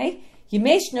 Okay?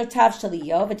 Yimesh notav shel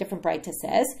Iyov, a different Braita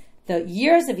says, the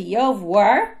years of Iyov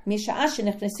were misha'ah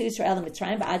shenichnasu Yisrael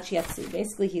Mitzrayim ba'ad sheyatzu.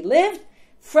 Basically, he lived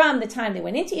from the time they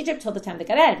went into Egypt till the time they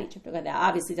got out of Egypt. That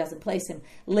obviously doesn't place him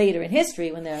later in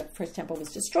history when the first temple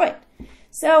was destroyed.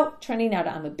 So, turning now to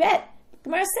Amud Bet,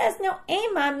 Gemara says, no,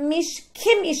 ema mish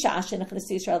kim misha'ah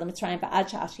shenichnasu Yisrael Mitzrayim ba'ad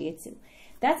sha'ah sheyatzu.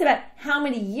 That's about how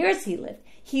many years he lived.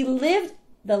 He lived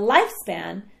the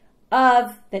lifespan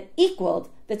of that equaled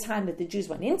the time that the Jews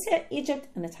went into Egypt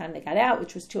and the time they got out,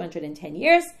 which was 210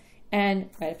 years. And,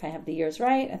 right, if I have the years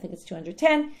right, I think it's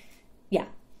 210. Yeah.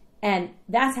 And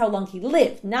that's how long he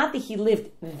lived. Not that he lived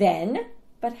then,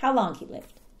 but how long he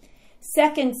lived.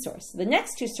 Second source. The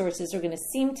next two sources are going to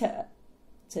seem to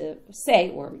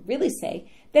say, or really say,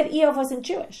 that Iyov wasn't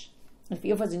Jewish. If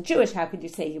Iyov wasn't Jewish, how could you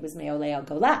say he was Me'olei al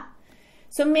Golah?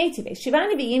 So Meitive, Shiva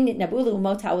Nevi'im nitnabulu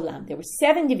umot ha'olam. There were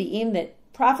 7 Nevi'im that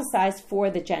prophesied for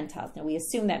the Gentiles. Now we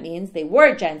assume that means they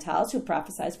were Gentiles who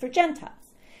prophesied for Gentiles.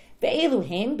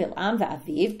 Ve'eluhem, Bilam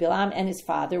ve'aviv. Bilam and his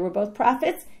father were both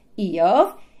prophets.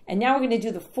 Iyov, And now we're going to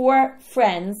do the 4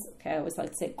 friends. Okay, I always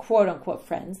like to say quote unquote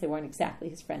friends. They weren't exactly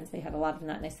his friends. They had a lot of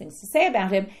not nice things to say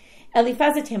about him. Okay, a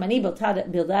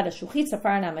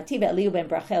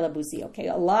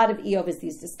lot of Iyov is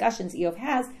these discussions Iyov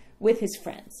has with his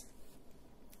friends.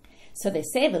 So they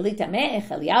say, what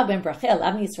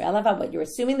you're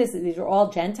assuming these are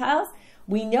all Gentiles.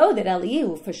 We know that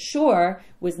Eliyahu for sure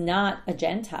was not a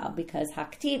Gentile because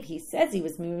Haktiv, he says he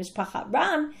was Mishpachat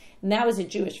Ram, and that was a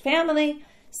Jewish family.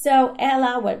 So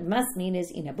Ela, what must mean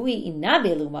is Inabui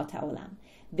Inabelu Mot HaOlam.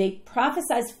 They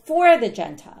prophesied for the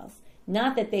Gentiles,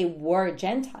 not that they were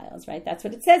Gentiles, right? That's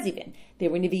what it says even. They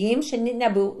were Nevi'im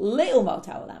Shenitnabu Le'umot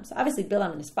HaOlam. So obviously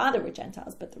Bilam and his father were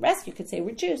Gentiles, but the rest you could say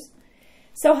were Jews.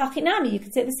 So Hachinami, you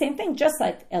could say the same thing, just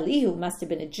like Elihu must have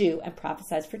been a Jew and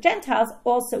prophesied for Gentiles,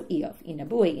 also Iyov,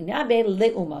 Inabui, Inabe,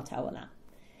 Le'umot HaOlam.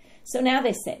 So now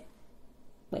they say,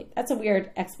 wait, that's a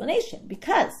weird explanation,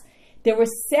 because there were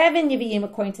 7 Nevi'im,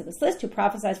 according to this list, who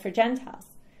prophesied for Gentiles.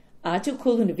 All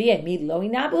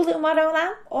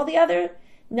the other,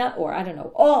 not, or I don't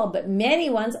know, all, but many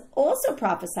ones also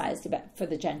prophesied for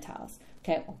the Gentiles.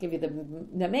 Okay, I'll give you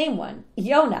the main one,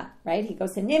 Yonah, right? He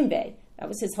goes to Nineveh. That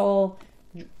was his whole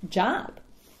job.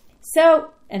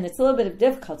 So, and it's a little bit of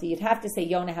difficulty. You'd have to say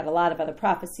Yonah had a lot of other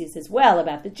prophecies as well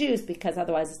about the Jews, because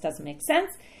otherwise this doesn't make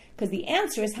sense. Because the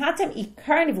answer is Hatam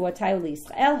ikar nevuotayu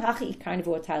liYisrael, hachi ikar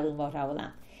nevuotayu l'umot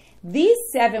haolam. These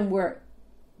 7 were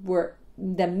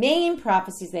the main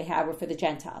prophecies they had were for the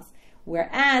Gentiles,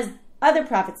 whereas other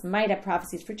prophets might have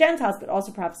prophecies for Gentiles, but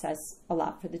also prophesied a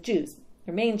lot for the Jews.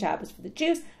 Their main job was for the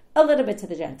Jews, a little bit to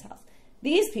the Gentiles.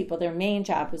 These people, their main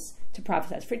job was to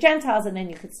prophesy for Gentiles, and then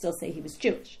you could still say he was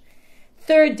Jewish.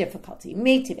 Third difficulty,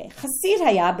 Meitive, Chasid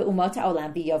haya be'umot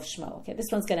ha'olam b'Iyov shmo. Okay,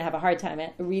 this one's going to have a hard time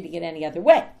reading it any other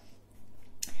way.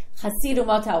 Chasid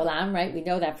umot ha'olam, right? We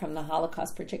know that from the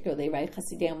Holocaust particularly, right?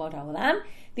 Chasidei umot ha'olam.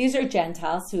 These are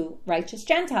Gentiles righteous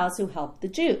Gentiles who helped the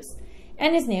Jews.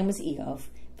 And his name was Iyov.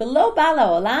 V'lo ba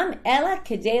la'olam ela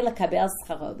kedei lekabel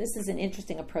scharo. This is an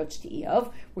interesting approach to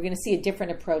Iyov. We're going to see a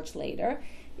different approach later.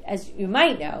 As you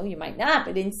might know, you might not,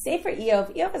 but in Sefer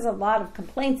Iyov has a lot of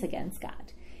complaints against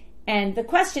God. And the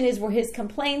question is, were his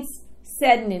complaints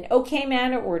said in an okay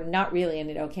manner or not really in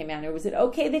an okay manner? Was it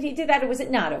okay that he did that or was it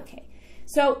not okay?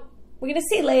 So we're going to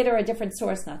see later a different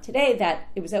source, not today, that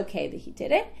it was okay that he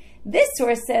did it. This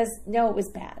source says, no, it was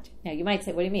bad. Now you might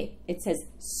say, what do you mean? It says,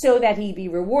 so that he be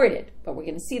rewarded. But we're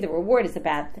going to see the reward is a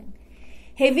bad thing.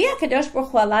 Hevia kadosh baruch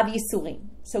hu alav yisurim.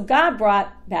 So God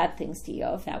brought bad things to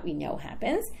Iyov, that we know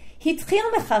happens. He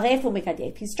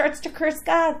starts to curse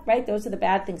God, right? Those are the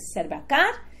bad things he said about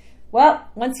God. Well,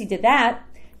 once he did that,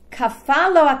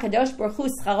 kafalo hakadosh baruch hu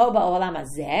scharo ba'olam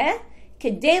hazeh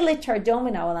kedei letardo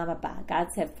min ha'olam haba.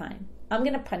 God said, fine, I'm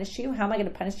going to punish you. How am I going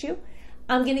to punish you?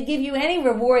 I'm going to give you any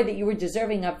reward that you were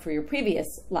deserving of for your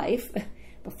previous life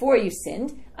before you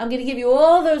sinned. I'm going to give you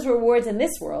all those rewards in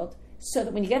this world so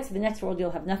that when you get to the next world,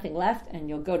 you'll have nothing left and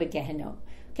you'll go to Gehinnom.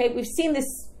 Okay, we've seen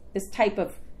this type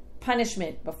of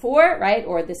punishment before, right?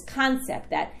 Or this concept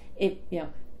that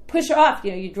push off,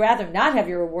 you'd rather not have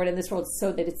your reward in this world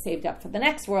so that it's saved up for the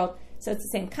next world. So it's the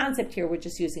same concept here, we're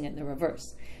just using it in the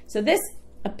reverse. So this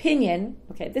opinion,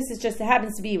 okay, this is just, it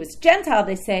happens to be he was Gentile,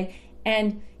 they say,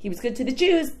 and he was good to the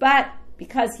Jews, but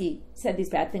because he said these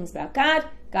bad things about God,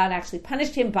 God actually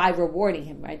punished him by rewarding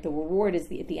him, right? The reward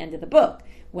is at the end of the book,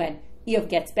 when Iyov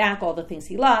gets back all the things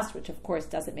he lost, which of course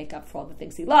doesn't make up for all the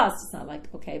things he lost. It's not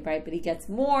like, okay, right, but he gets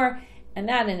more, and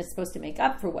it's supposed to make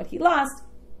up for what he lost,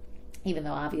 even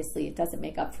though obviously it doesn't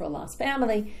make up for a lost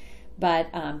family,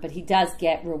 but he does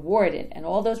get rewarded, and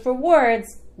all those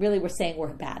rewards really we're saying were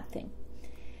a bad thing.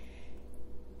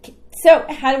 So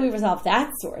how do we resolve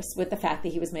that source with the fact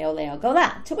that he was Me'olei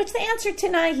Golah? To which the answer,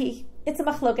 Tanai, it's a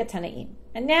Machloket Tanaim.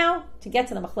 And now, to get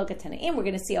to the Machloket Tanaim, we're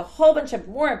going to see a whole bunch of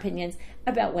more opinions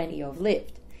about when Iyov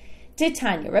lived.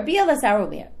 Titania, Rabbi Elazar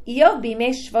Omer, Iyov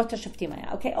bimei shvot hashoftim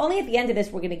haya. Okay, only at the end of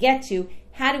this we're going to get to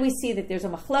how do we see that there's a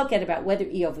Machloket about whether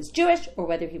Iyov was Jewish or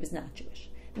whether he was not Jewish.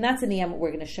 And that's in the end what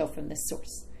we're going to show from this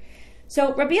source.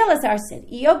 So Rabbi Elazar said,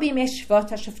 Iyov bimei shvot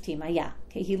hashoftim haya.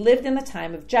 Okay, he lived in the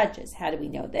time of judges. How do we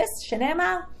know this?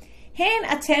 Shenema, hen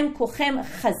atem kulchem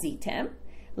chazitem,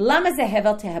 lama ze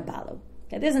hevel tehabalu.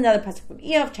 Okay, there's another pasuk from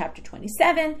Iyov, chapter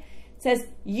 27. It says,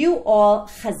 you all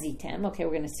chazitem. Okay,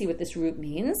 we're going to see what this root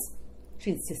means. It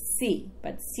means to see,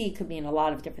 but see could mean a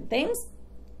lot of different things.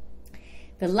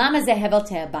 Lama ze hevel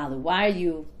tehabalu. Why are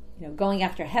you, going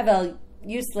after hevel,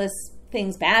 useless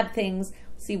things, bad things?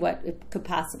 See what it could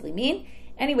possibly mean.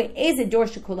 Anyway, Eze dor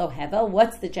shekulo hevel.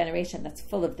 What's the generation that's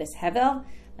full of this hevel,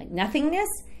 like nothingness?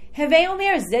 Heve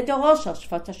omer ze dorol shel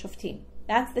shvot hashoftim.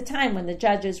 That's the time when the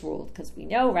judges ruled, because we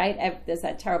know, right, there's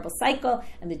that terrible cycle,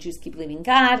 and the Jews keep leaving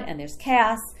God, and there's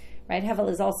chaos, right? Hevel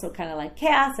is also kind of like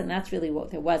chaos, and that's really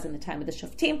what there was in the time of the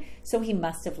Shoftim, so he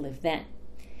must have lived then.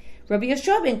 Rabbi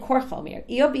Yeshua ben Korchomer,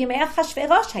 Iyov b'yamei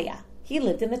Achashverosh haya. He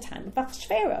lived in the time of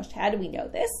Achashverosh. How do we know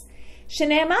this?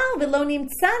 Shene'emar v'lo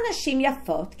nimtza nashim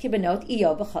yafot ki benot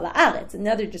Iyov b'chol haaretz.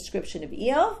 Another description of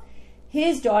Iyov.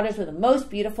 His daughters were the most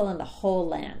beautiful in the whole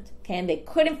land. Okay, and they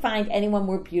couldn't find anyone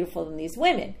more beautiful than these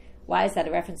women. Why is that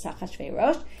a reference to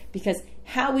Achashverosh? Because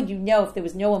how would you know if there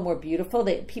was no one more beautiful?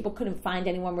 That people couldn't find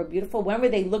anyone more beautiful. When were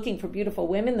they looking for beautiful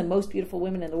women, the most beautiful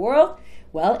women in the world?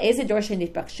 Well, what generation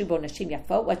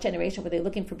were they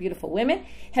looking for beautiful women?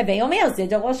 And they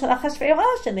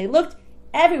looked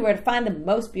everywhere to find the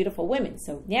most beautiful women.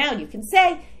 So now you can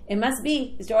say it must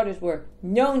be his daughters were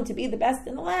known to be the best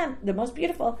in the land, the most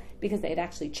beautiful, because they had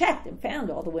actually checked and found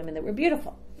all the women that were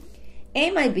beautiful.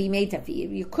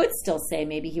 You could still say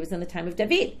maybe he was in the time of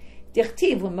David.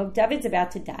 When David's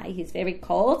about to die, he's very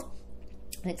cold.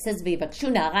 And it says, they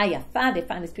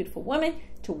find this beautiful woman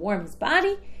to warm his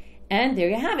body. And there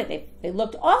you have it. They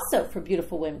looked also for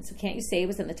beautiful women. So can't you say it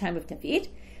was in the time of David?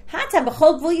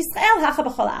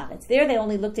 There they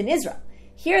only looked in Israel.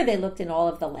 Here they looked in all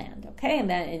of the land. Okay, and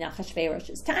then in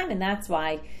Achashverosh's time, and that's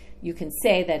why you can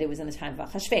say that it was in the time of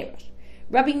Achashverosh.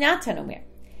 Rabbi Natan Omer,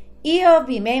 Iyov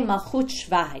b'imei Malchut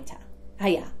Shva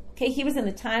haya. Okay, he was in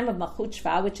the time of Malchut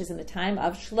Shva, which is in the time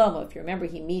of Shlomo. If you remember,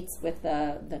 he meets with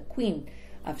the queen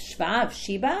of Shva, of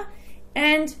Sheba,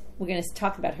 and we're going to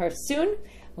talk about her soon.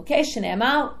 Okay,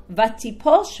 Shene'emar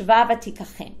vatipol Shva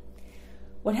vatikachem.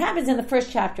 What happens in the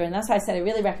first chapter, and that's why I said I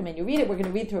really recommend you read it. We're going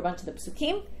to read through a bunch of the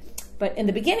psukim, but in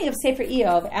the beginning of Sefer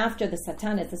Iyov, after the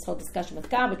Satan is this whole discussion with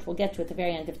God, which we'll get to at the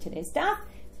very end of today's daf,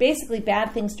 basically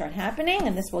bad things start happening,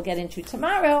 and this we'll get into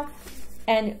tomorrow,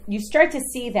 and you start to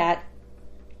see that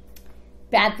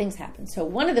bad things happen. So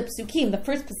one of the psukim, the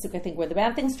first pasuk I think, where the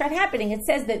bad things start happening, it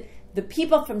says that the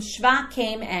people from Shva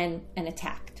came and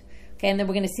attacked. Okay, and then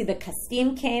we're going to see the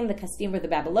Kasdim came. The Kasdim were the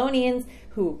Babylonians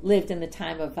who lived in the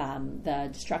time of the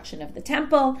destruction of the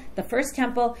temple, the first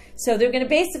temple. So they're going to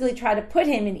basically try to put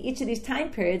him in each of these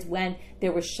time periods when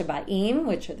there were Shabaim,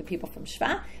 which are the people from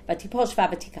Shva, Vatipol Shva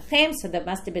Vatikachem, so that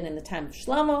must have been in the time of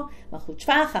Shlomo, Malchut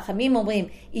Shva, Chachamim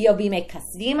Omrim, Iyov b'imei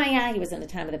Kasdim haya, he was in the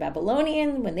time of the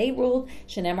Babylonian when they ruled,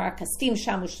 Shenemar Kasdim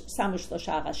Samu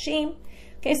Shlosha Rashim.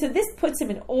 Okay, so this puts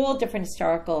him in all different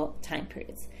historical time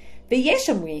periods. V'yesh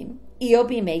omrim, Iyov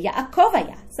b'imei Yaakov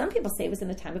haya. Some people say it was in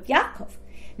the time of Yaakov.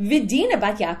 V'Dina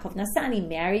bat Yaakov Nasani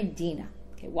married Dina.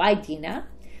 Okay, why Dina?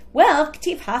 Well,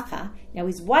 K'tiv Hacha, now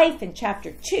his wife in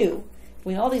chapter 2,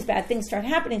 when all these bad things start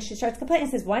happening, she starts complaining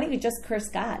and says, why don't you just curse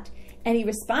God? And he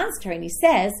responds to her and he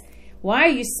says, why are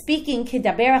you speaking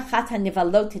kedaber achat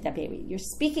hanivalot tedaberi? You're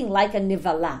speaking like a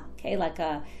nivala, okay, like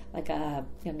a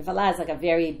nivala is like a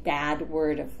very bad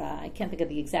word of, I can't think of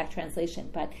the exact translation,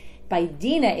 but by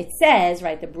Dina, it says,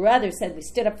 right, the brother said, we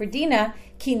stood up for Dina,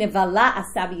 ki nivala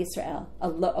asabi Yisrael.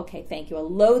 Okay, thank you. A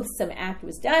loathsome act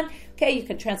was done. Okay, you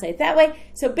can translate it that way.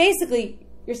 So basically,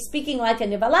 you're speaking like a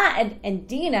nivala, and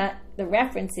Dina, the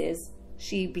reference is,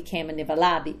 she became a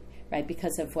nivala, right,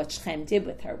 because of what Shechem did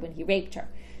with her when he raped her.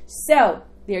 So,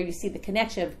 there you see the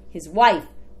connection of his wife,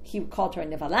 he called her a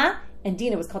nivala, and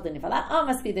Dina was called a nivala. Oh, it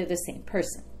must be they're the same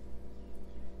person.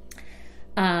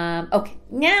 Okay,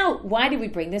 now, why did we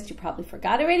bring this? You probably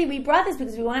forgot already. We brought this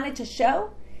because we wanted to show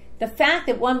the fact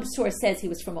that one source says he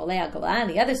was from Olei HaGolah, and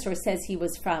the other source says he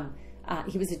was a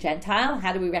Gentile.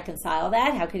 How do we reconcile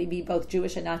that? How could he be both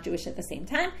Jewish and not Jewish at the same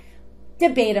time?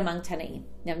 Debate among Tanaim.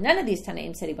 Now, none of these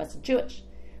Tanaim said he wasn't Jewish,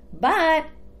 but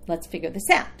let's figure this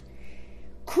out.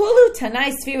 Kulu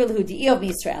Tanai Svirulhu Iyov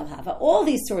Yisrael Hava. All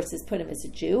these sources put him as a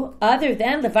Jew, other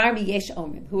than Levar Yesh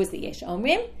Omrim. Who was the Yesh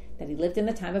Omrim? That he lived in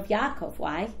the time of Yaakov.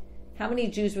 Why? How many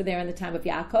Jews were there in the time of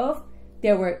Yaakov?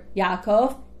 There were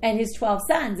Yaakov and his 12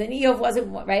 sons, and Iyov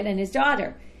wasn't, right, and his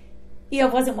daughter.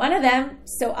 Iyov wasn't one of them,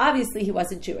 so obviously he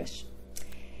wasn't Jewish.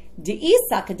 Now,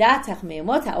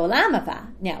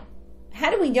 how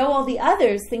do we know all the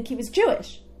others think he was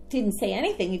Jewish? Didn't say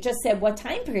anything, he just said what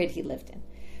time period he lived in.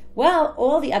 Well,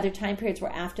 all the other time periods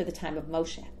were after the time of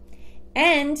Moshe.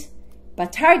 And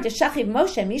Batar deshachiv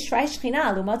Moshe mishrei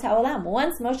shchina lumot haolam.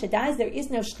 Once Moshe dies, there is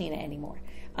no shchina anymore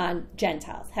on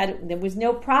Gentiles. There was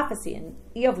no prophecy, and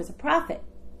Iyov was a prophet.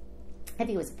 I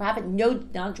think he was a prophet. No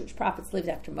non-Jewish prophets lived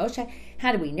after Moshe.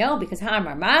 How do we know? Because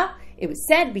Ha'amar Ma, it was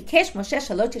said, Bikesh Moshe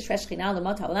shalot tishrei shchina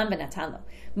lumot haolam v'natan lo.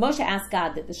 Moshe asked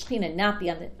God that the shchina not be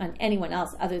on anyone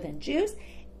else other than Jews,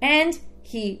 and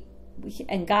he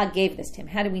and God gave this to him.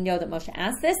 How do we know that Moshe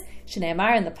asked this?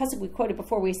 Shneimar, in the pasuk we quoted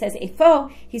before where he says,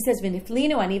 Efo, he says,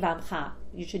 V'niflinu ani v'amcha.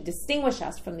 You should distinguish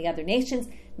us from the other nations,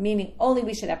 meaning only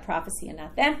we should have prophecy and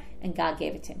not them, and God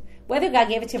gave it to him. Whether God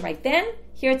gave it to him right then,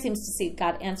 here it seems to see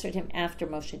God answered him after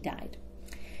Moshe died.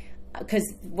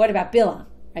 Because what about Bilam?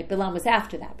 Right, Bilam was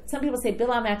after that. But some people say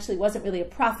Bilam actually wasn't really a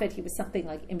prophet, he was something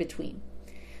like in between.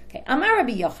 Okay, Amar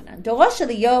Rabbi Yochanan, Dorosh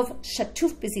Iyov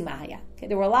shatuf b'zimahaya. Okay,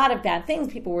 there were a lot of bad things.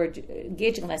 People were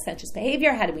engaging in licentious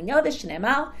behavior. How do we know this?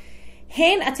 Shneimar,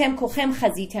 Hein atem kulchem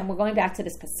chazitem. We're going back to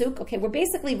this pasuk. Okay, we're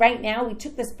basically right now, we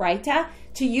took this braita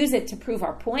to use it to prove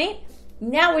our point.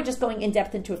 Now we're just going in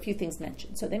depth into a few things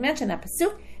mentioned. So they mentioned that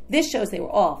pasuk. This shows they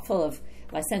were all full of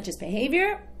licentious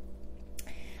behavior.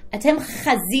 Atem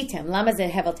chazitem, lama ze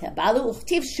hevel te'abalu,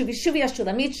 uchtiv shuvi shuvi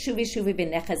ashulamit, shuvi shuvi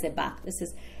b'necha zebach. This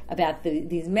is about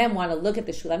these men want to look at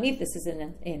the shulamit. This is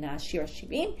in Shir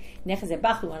Shivim. Necha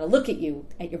zebach, we want to look at you,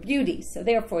 at your beauty. So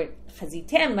therefore,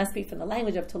 chazitem must be from the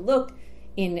language of to look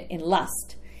in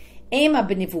lust. Ema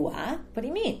b'nivuah, what do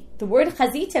you mean? The word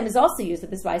chazitem is also used,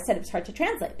 this is why I said it was hard to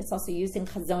translate. It's also used in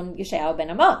Chazon Yeshayahu ben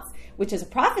Amos, which is a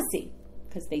prophecy,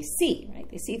 because they see, right?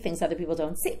 They see things other people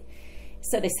don't see.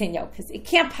 So they say no, because it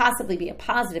can't possibly be a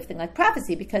positive thing like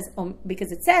prophecy, because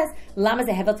it says lama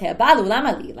zehevel te'abalu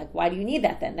lama li. Like, why do you need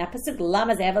that then? That pasuk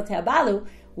lama zehevel te'abalu.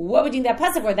 What would you need that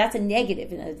pasuk for? That's a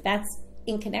negative, and if that's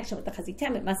in connection with the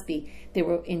chazitem, it must be they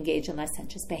were engaged in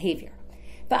licentious behavior.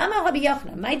 Va'amar Rabbi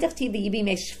Yochanan, my dechti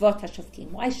v'yibimei shvot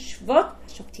hashoftim. Why shvot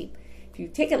hashoftim? If you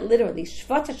take it literally,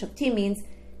 shvot hashoftim means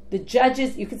the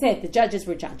judges. You could say the judges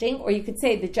were judging, or you could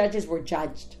say the judges were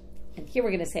judged. And here we're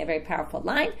going to say a very powerful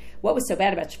line. What was so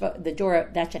bad about the Dor,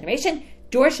 that generation?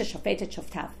 Dor sheshofetet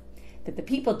shoftav. That the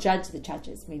people judged the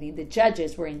judges, meaning the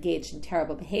judges were engaged in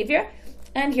terrible behavior.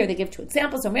 And here they give two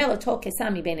examples. Omer lo tol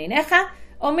kesami beinenecha,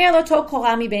 omer lo tol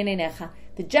korami beinenecha.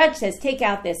 The judge says, take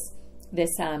out this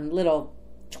little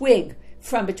twig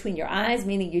from between your eyes,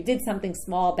 meaning you did something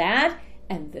small bad,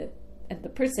 and the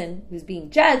person who's being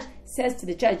judged says to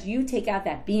the judge, you take out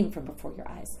that beam from before your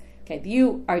eyes. Okay,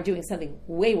 you are doing something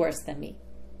way worse than me.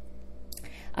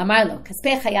 Amar lo,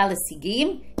 kaspei chayal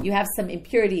sigim, you have some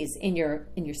impurities in your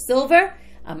silver.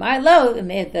 Amar lo, and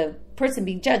the person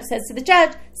being judged says to the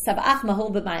judge, sabach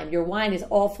mahul b'mayim, your wine is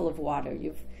all full of water.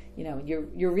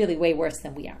 You're really way worse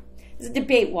than we are. There's a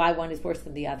debate why one is worse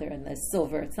than the other, and the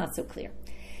silver, it's not so clear.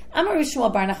 Amar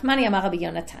Shmuel bar Nachmani amar Rabbi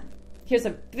Yonatan. Here's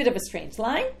a bit of a strange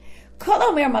line. Kol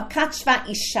omer malkat shva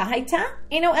isha haita,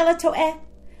 eno ela to'eh.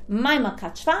 My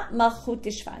malkat shva, malchut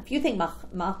tishva. If you think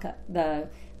the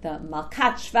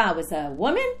malkat shva was a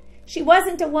woman, she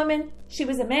wasn't a woman. She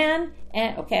was a man.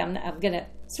 And okay, I'm going to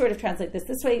sort of translate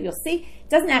this way. You'll see. It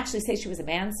doesn't actually say she was a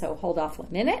man, so hold off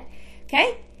 1 minute.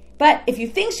 Okay? But if you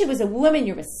think she was a woman,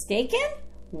 you're mistaken.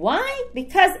 Why?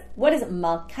 Because what does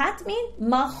malkat mean?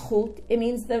 Malchut. It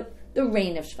means the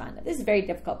reign of Shvana. This is very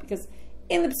difficult because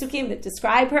in the psukim that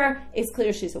describe her, it's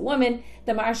clear she's a woman.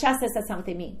 The Maharsha says that's not what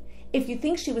they mean. If you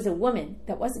think she was a woman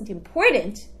that wasn't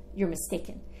important, you're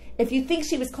mistaken. If you think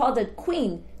she was called a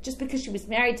queen just because she was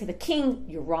married to the king,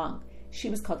 you're wrong. She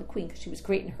was called a queen because she was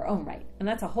great in her own right. And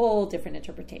that's a whole different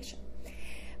interpretation.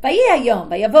 Okay,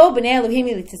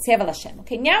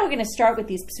 now we're going to start with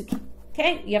these psukim.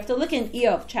 Okay, you have to look in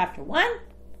Iyov chapter 1,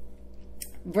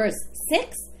 verse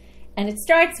 6, and it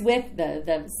starts with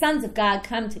the sons of God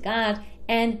come to God,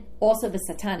 and also the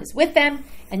Satan is with them.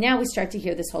 And now we start to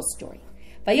hear this whole story.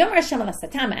 So God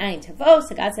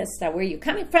says, where are you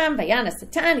coming from? Vayana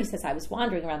Satan, he says, I was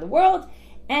wandering around the world.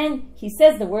 And he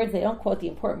says the words, they don't quote the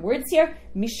important words here.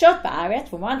 Mishot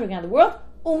ba'aret, we're wandering around the world.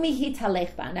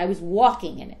 Umihitalech ba, and I was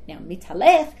walking in it. Now,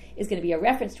 mitalech is going to be a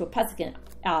reference to a pasuk in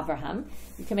Avraham.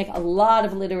 You can make a lot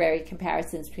of literary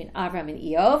comparisons between Avraham and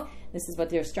Iyov. This is what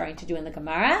they're starting to do in the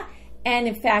Gemara. And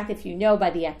in fact, if you know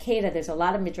by the Akedah, there's a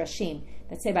lot of midrashim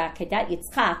that say by Akedat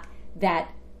Yitzchak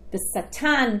that the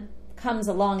Satan comes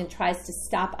along and tries to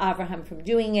stop Avraham from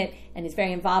doing it, and is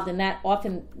very involved in that.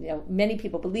 Often, many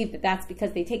people believe that that's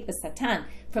because they take the Satan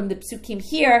from the psukim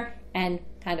here and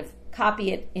kind of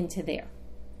copy it into there.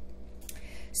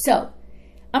 So,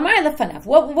 Amar lefanav,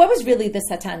 what was really the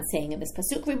Satan saying in this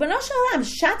pasuk? Ribono shel olam,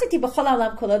 shatati b'chol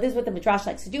haolam kulo. This is what the Midrash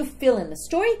likes to do, fill in the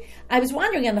story. I was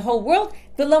wandering in the whole world.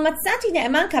 V'lo matzati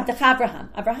ne'eman kavdecha Avraham.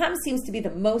 Avraham seems to be the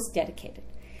most dedicated.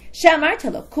 She'amarta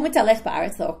lo, kum italech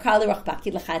ba'aretz lo, kali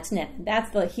rachbaki l'chatnen.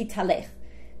 That's the hitalech.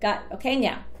 Okay,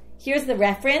 now, here's the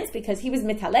reference, because he was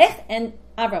mitalech and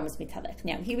Avraham was mitalech.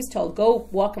 Now, he was told, go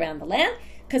walk around the land,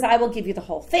 because I will give you the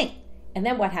whole thing. And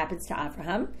then what happens to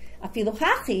Avraham? Even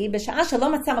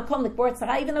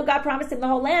though God promised him the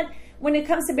whole land, when it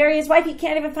comes to bury his wife, he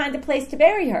can't even find a place to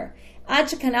bury her. He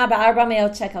has to spend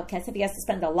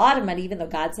a lot of money, even though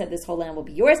God said this whole land will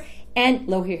be yours. And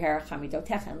look, Avram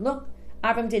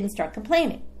didn't start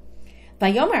complaining.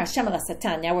 Now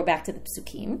we're back to the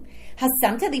psukim. Have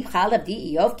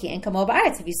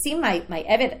you seen my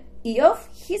Eved Iyov?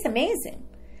 He's amazing.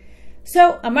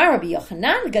 So, Amar Rabbi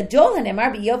Yochanan, Gadol and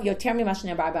Amar Iyov Yoter Mimash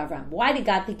Ne'amar B'Avram. Why did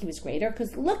God think he was greater?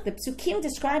 Because look, the psukim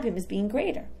describe him as being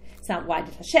greater. It's not why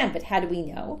did Hashem, but how do we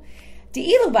know?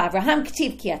 After at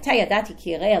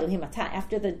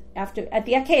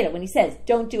the Akedah, when he says,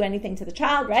 don't do anything to the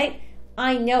child, right?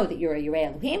 I know that you're a Yirei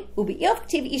Elohim.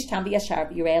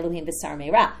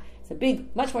 It's a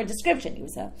big, much more description. He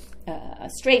was a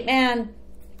straight man,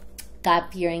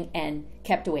 God-fearing, and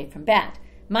kept away from bad.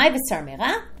 My v'sar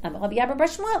mera, Amar Rabbi Abba bar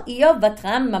Shmuel, Iyov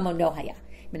batram mamono haya.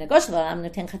 Minagosh l'olam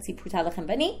noten chatzi pruta lechem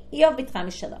bani, Iyov bitra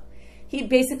mishelo. He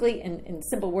basically, in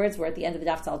simple words, we're at the end of the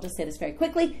daf, so I'll just say this very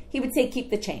quickly, he would say, keep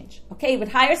the change. Okay, he would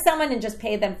hire someone and just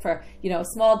pay them for, a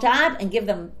small job and give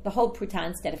them the whole pruta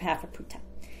instead of half a pruta.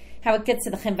 How it gets to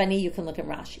the chemvani, you can look at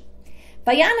Rashi.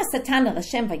 Vayana satan al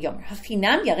Hashem vayomer,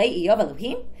 hachinam yarei Iyov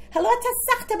Elohim, halo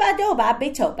tasachta ba'ado ba'ab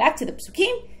beito. Back to the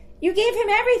psukim. You gave him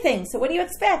everything, so what do you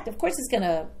expect? Of course he's going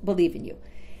to believe in you.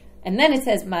 And then it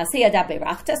says, Maaseh yadav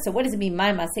beirachta. So what does it mean,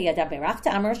 my Maaseh yadav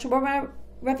beirachta? Amar Shabbat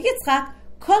Rav Yitzchak,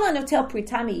 kol anotel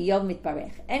pritami Iyov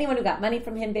mitbarech. Anyone who got money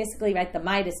from him, basically, right, the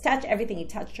Midas touch, everything he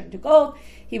touched turned to gold.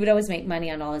 He would always make money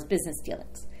on all his business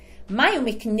dealings. Mayu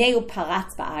mikneu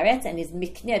paratz ba'aretz, and his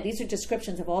mikneh, these are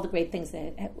descriptions of all the great things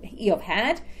that Iyov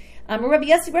had. Rabbi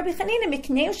Yossi, Rabbi Chanina,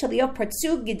 mikneu shel Iyov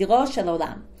partzu gidro shel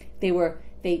olam.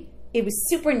 It was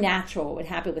supernatural what would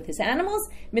happen with his animals.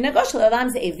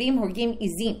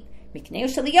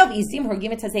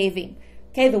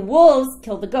 Okay, the wolves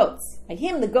killed the goats. By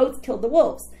him, the goats killed the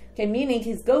wolves. Okay, meaning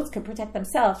his goats could protect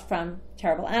themselves from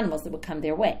terrible animals that would come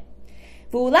their way.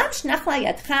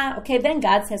 Okay, then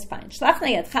God says, fine. The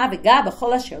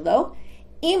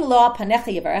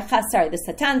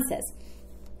Satan says,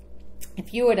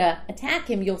 if you were to attack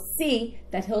him, you'll see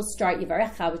that he'll start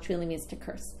Yivarecha, which really means to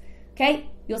curse. Okay,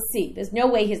 you'll see. There's no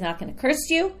way he's not going to curse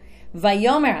you.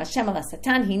 Vayomer Hashem ala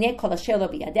Satan, hine kol asher lo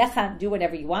biyadecha. Do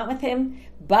whatever you want with him,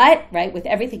 but right with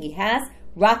everything he has.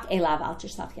 Rak elav al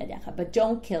tishlach yadecha. But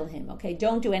don't kill him. Okay,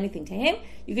 don't do anything to him.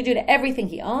 You can do to everything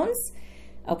he owns.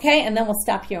 Okay, and then we'll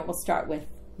stop here and we'll start with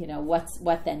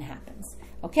what then happens.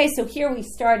 Okay, so here we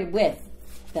started with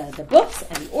the books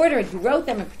and the order and who wrote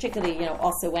them, and particularly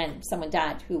also when someone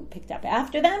died, who picked up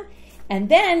after them. And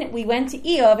then we went to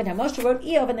Iyov, and how Moshe wrote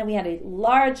Iyov, and then we had a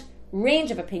large range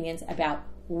of opinions about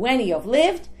when Iyov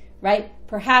lived, right?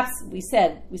 Perhaps we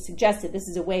suggested this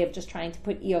is a way of just trying to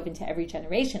put Iyov into every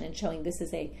generation and showing this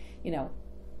is a,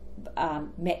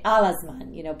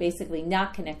 me'alazman, basically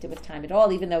not connected with time at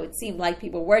all, even though it seemed like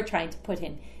people were trying to put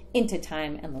him into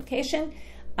time and location,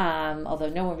 although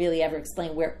no one really ever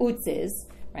explained where Utz is,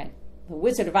 right? The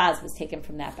Wizard of Oz was taken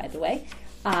from that, by the way.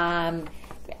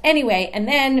 Anyway, and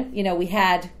then, we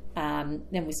had,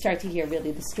 then we start to hear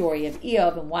really the story of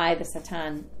Iyov and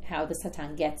how the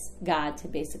Satan gets God to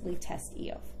basically test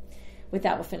Iyov. With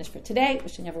that, we'll finish for today.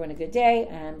 Wishing everyone a good day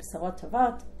and b'sorot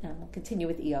tovot, and we'll continue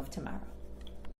with Iyov tomorrow.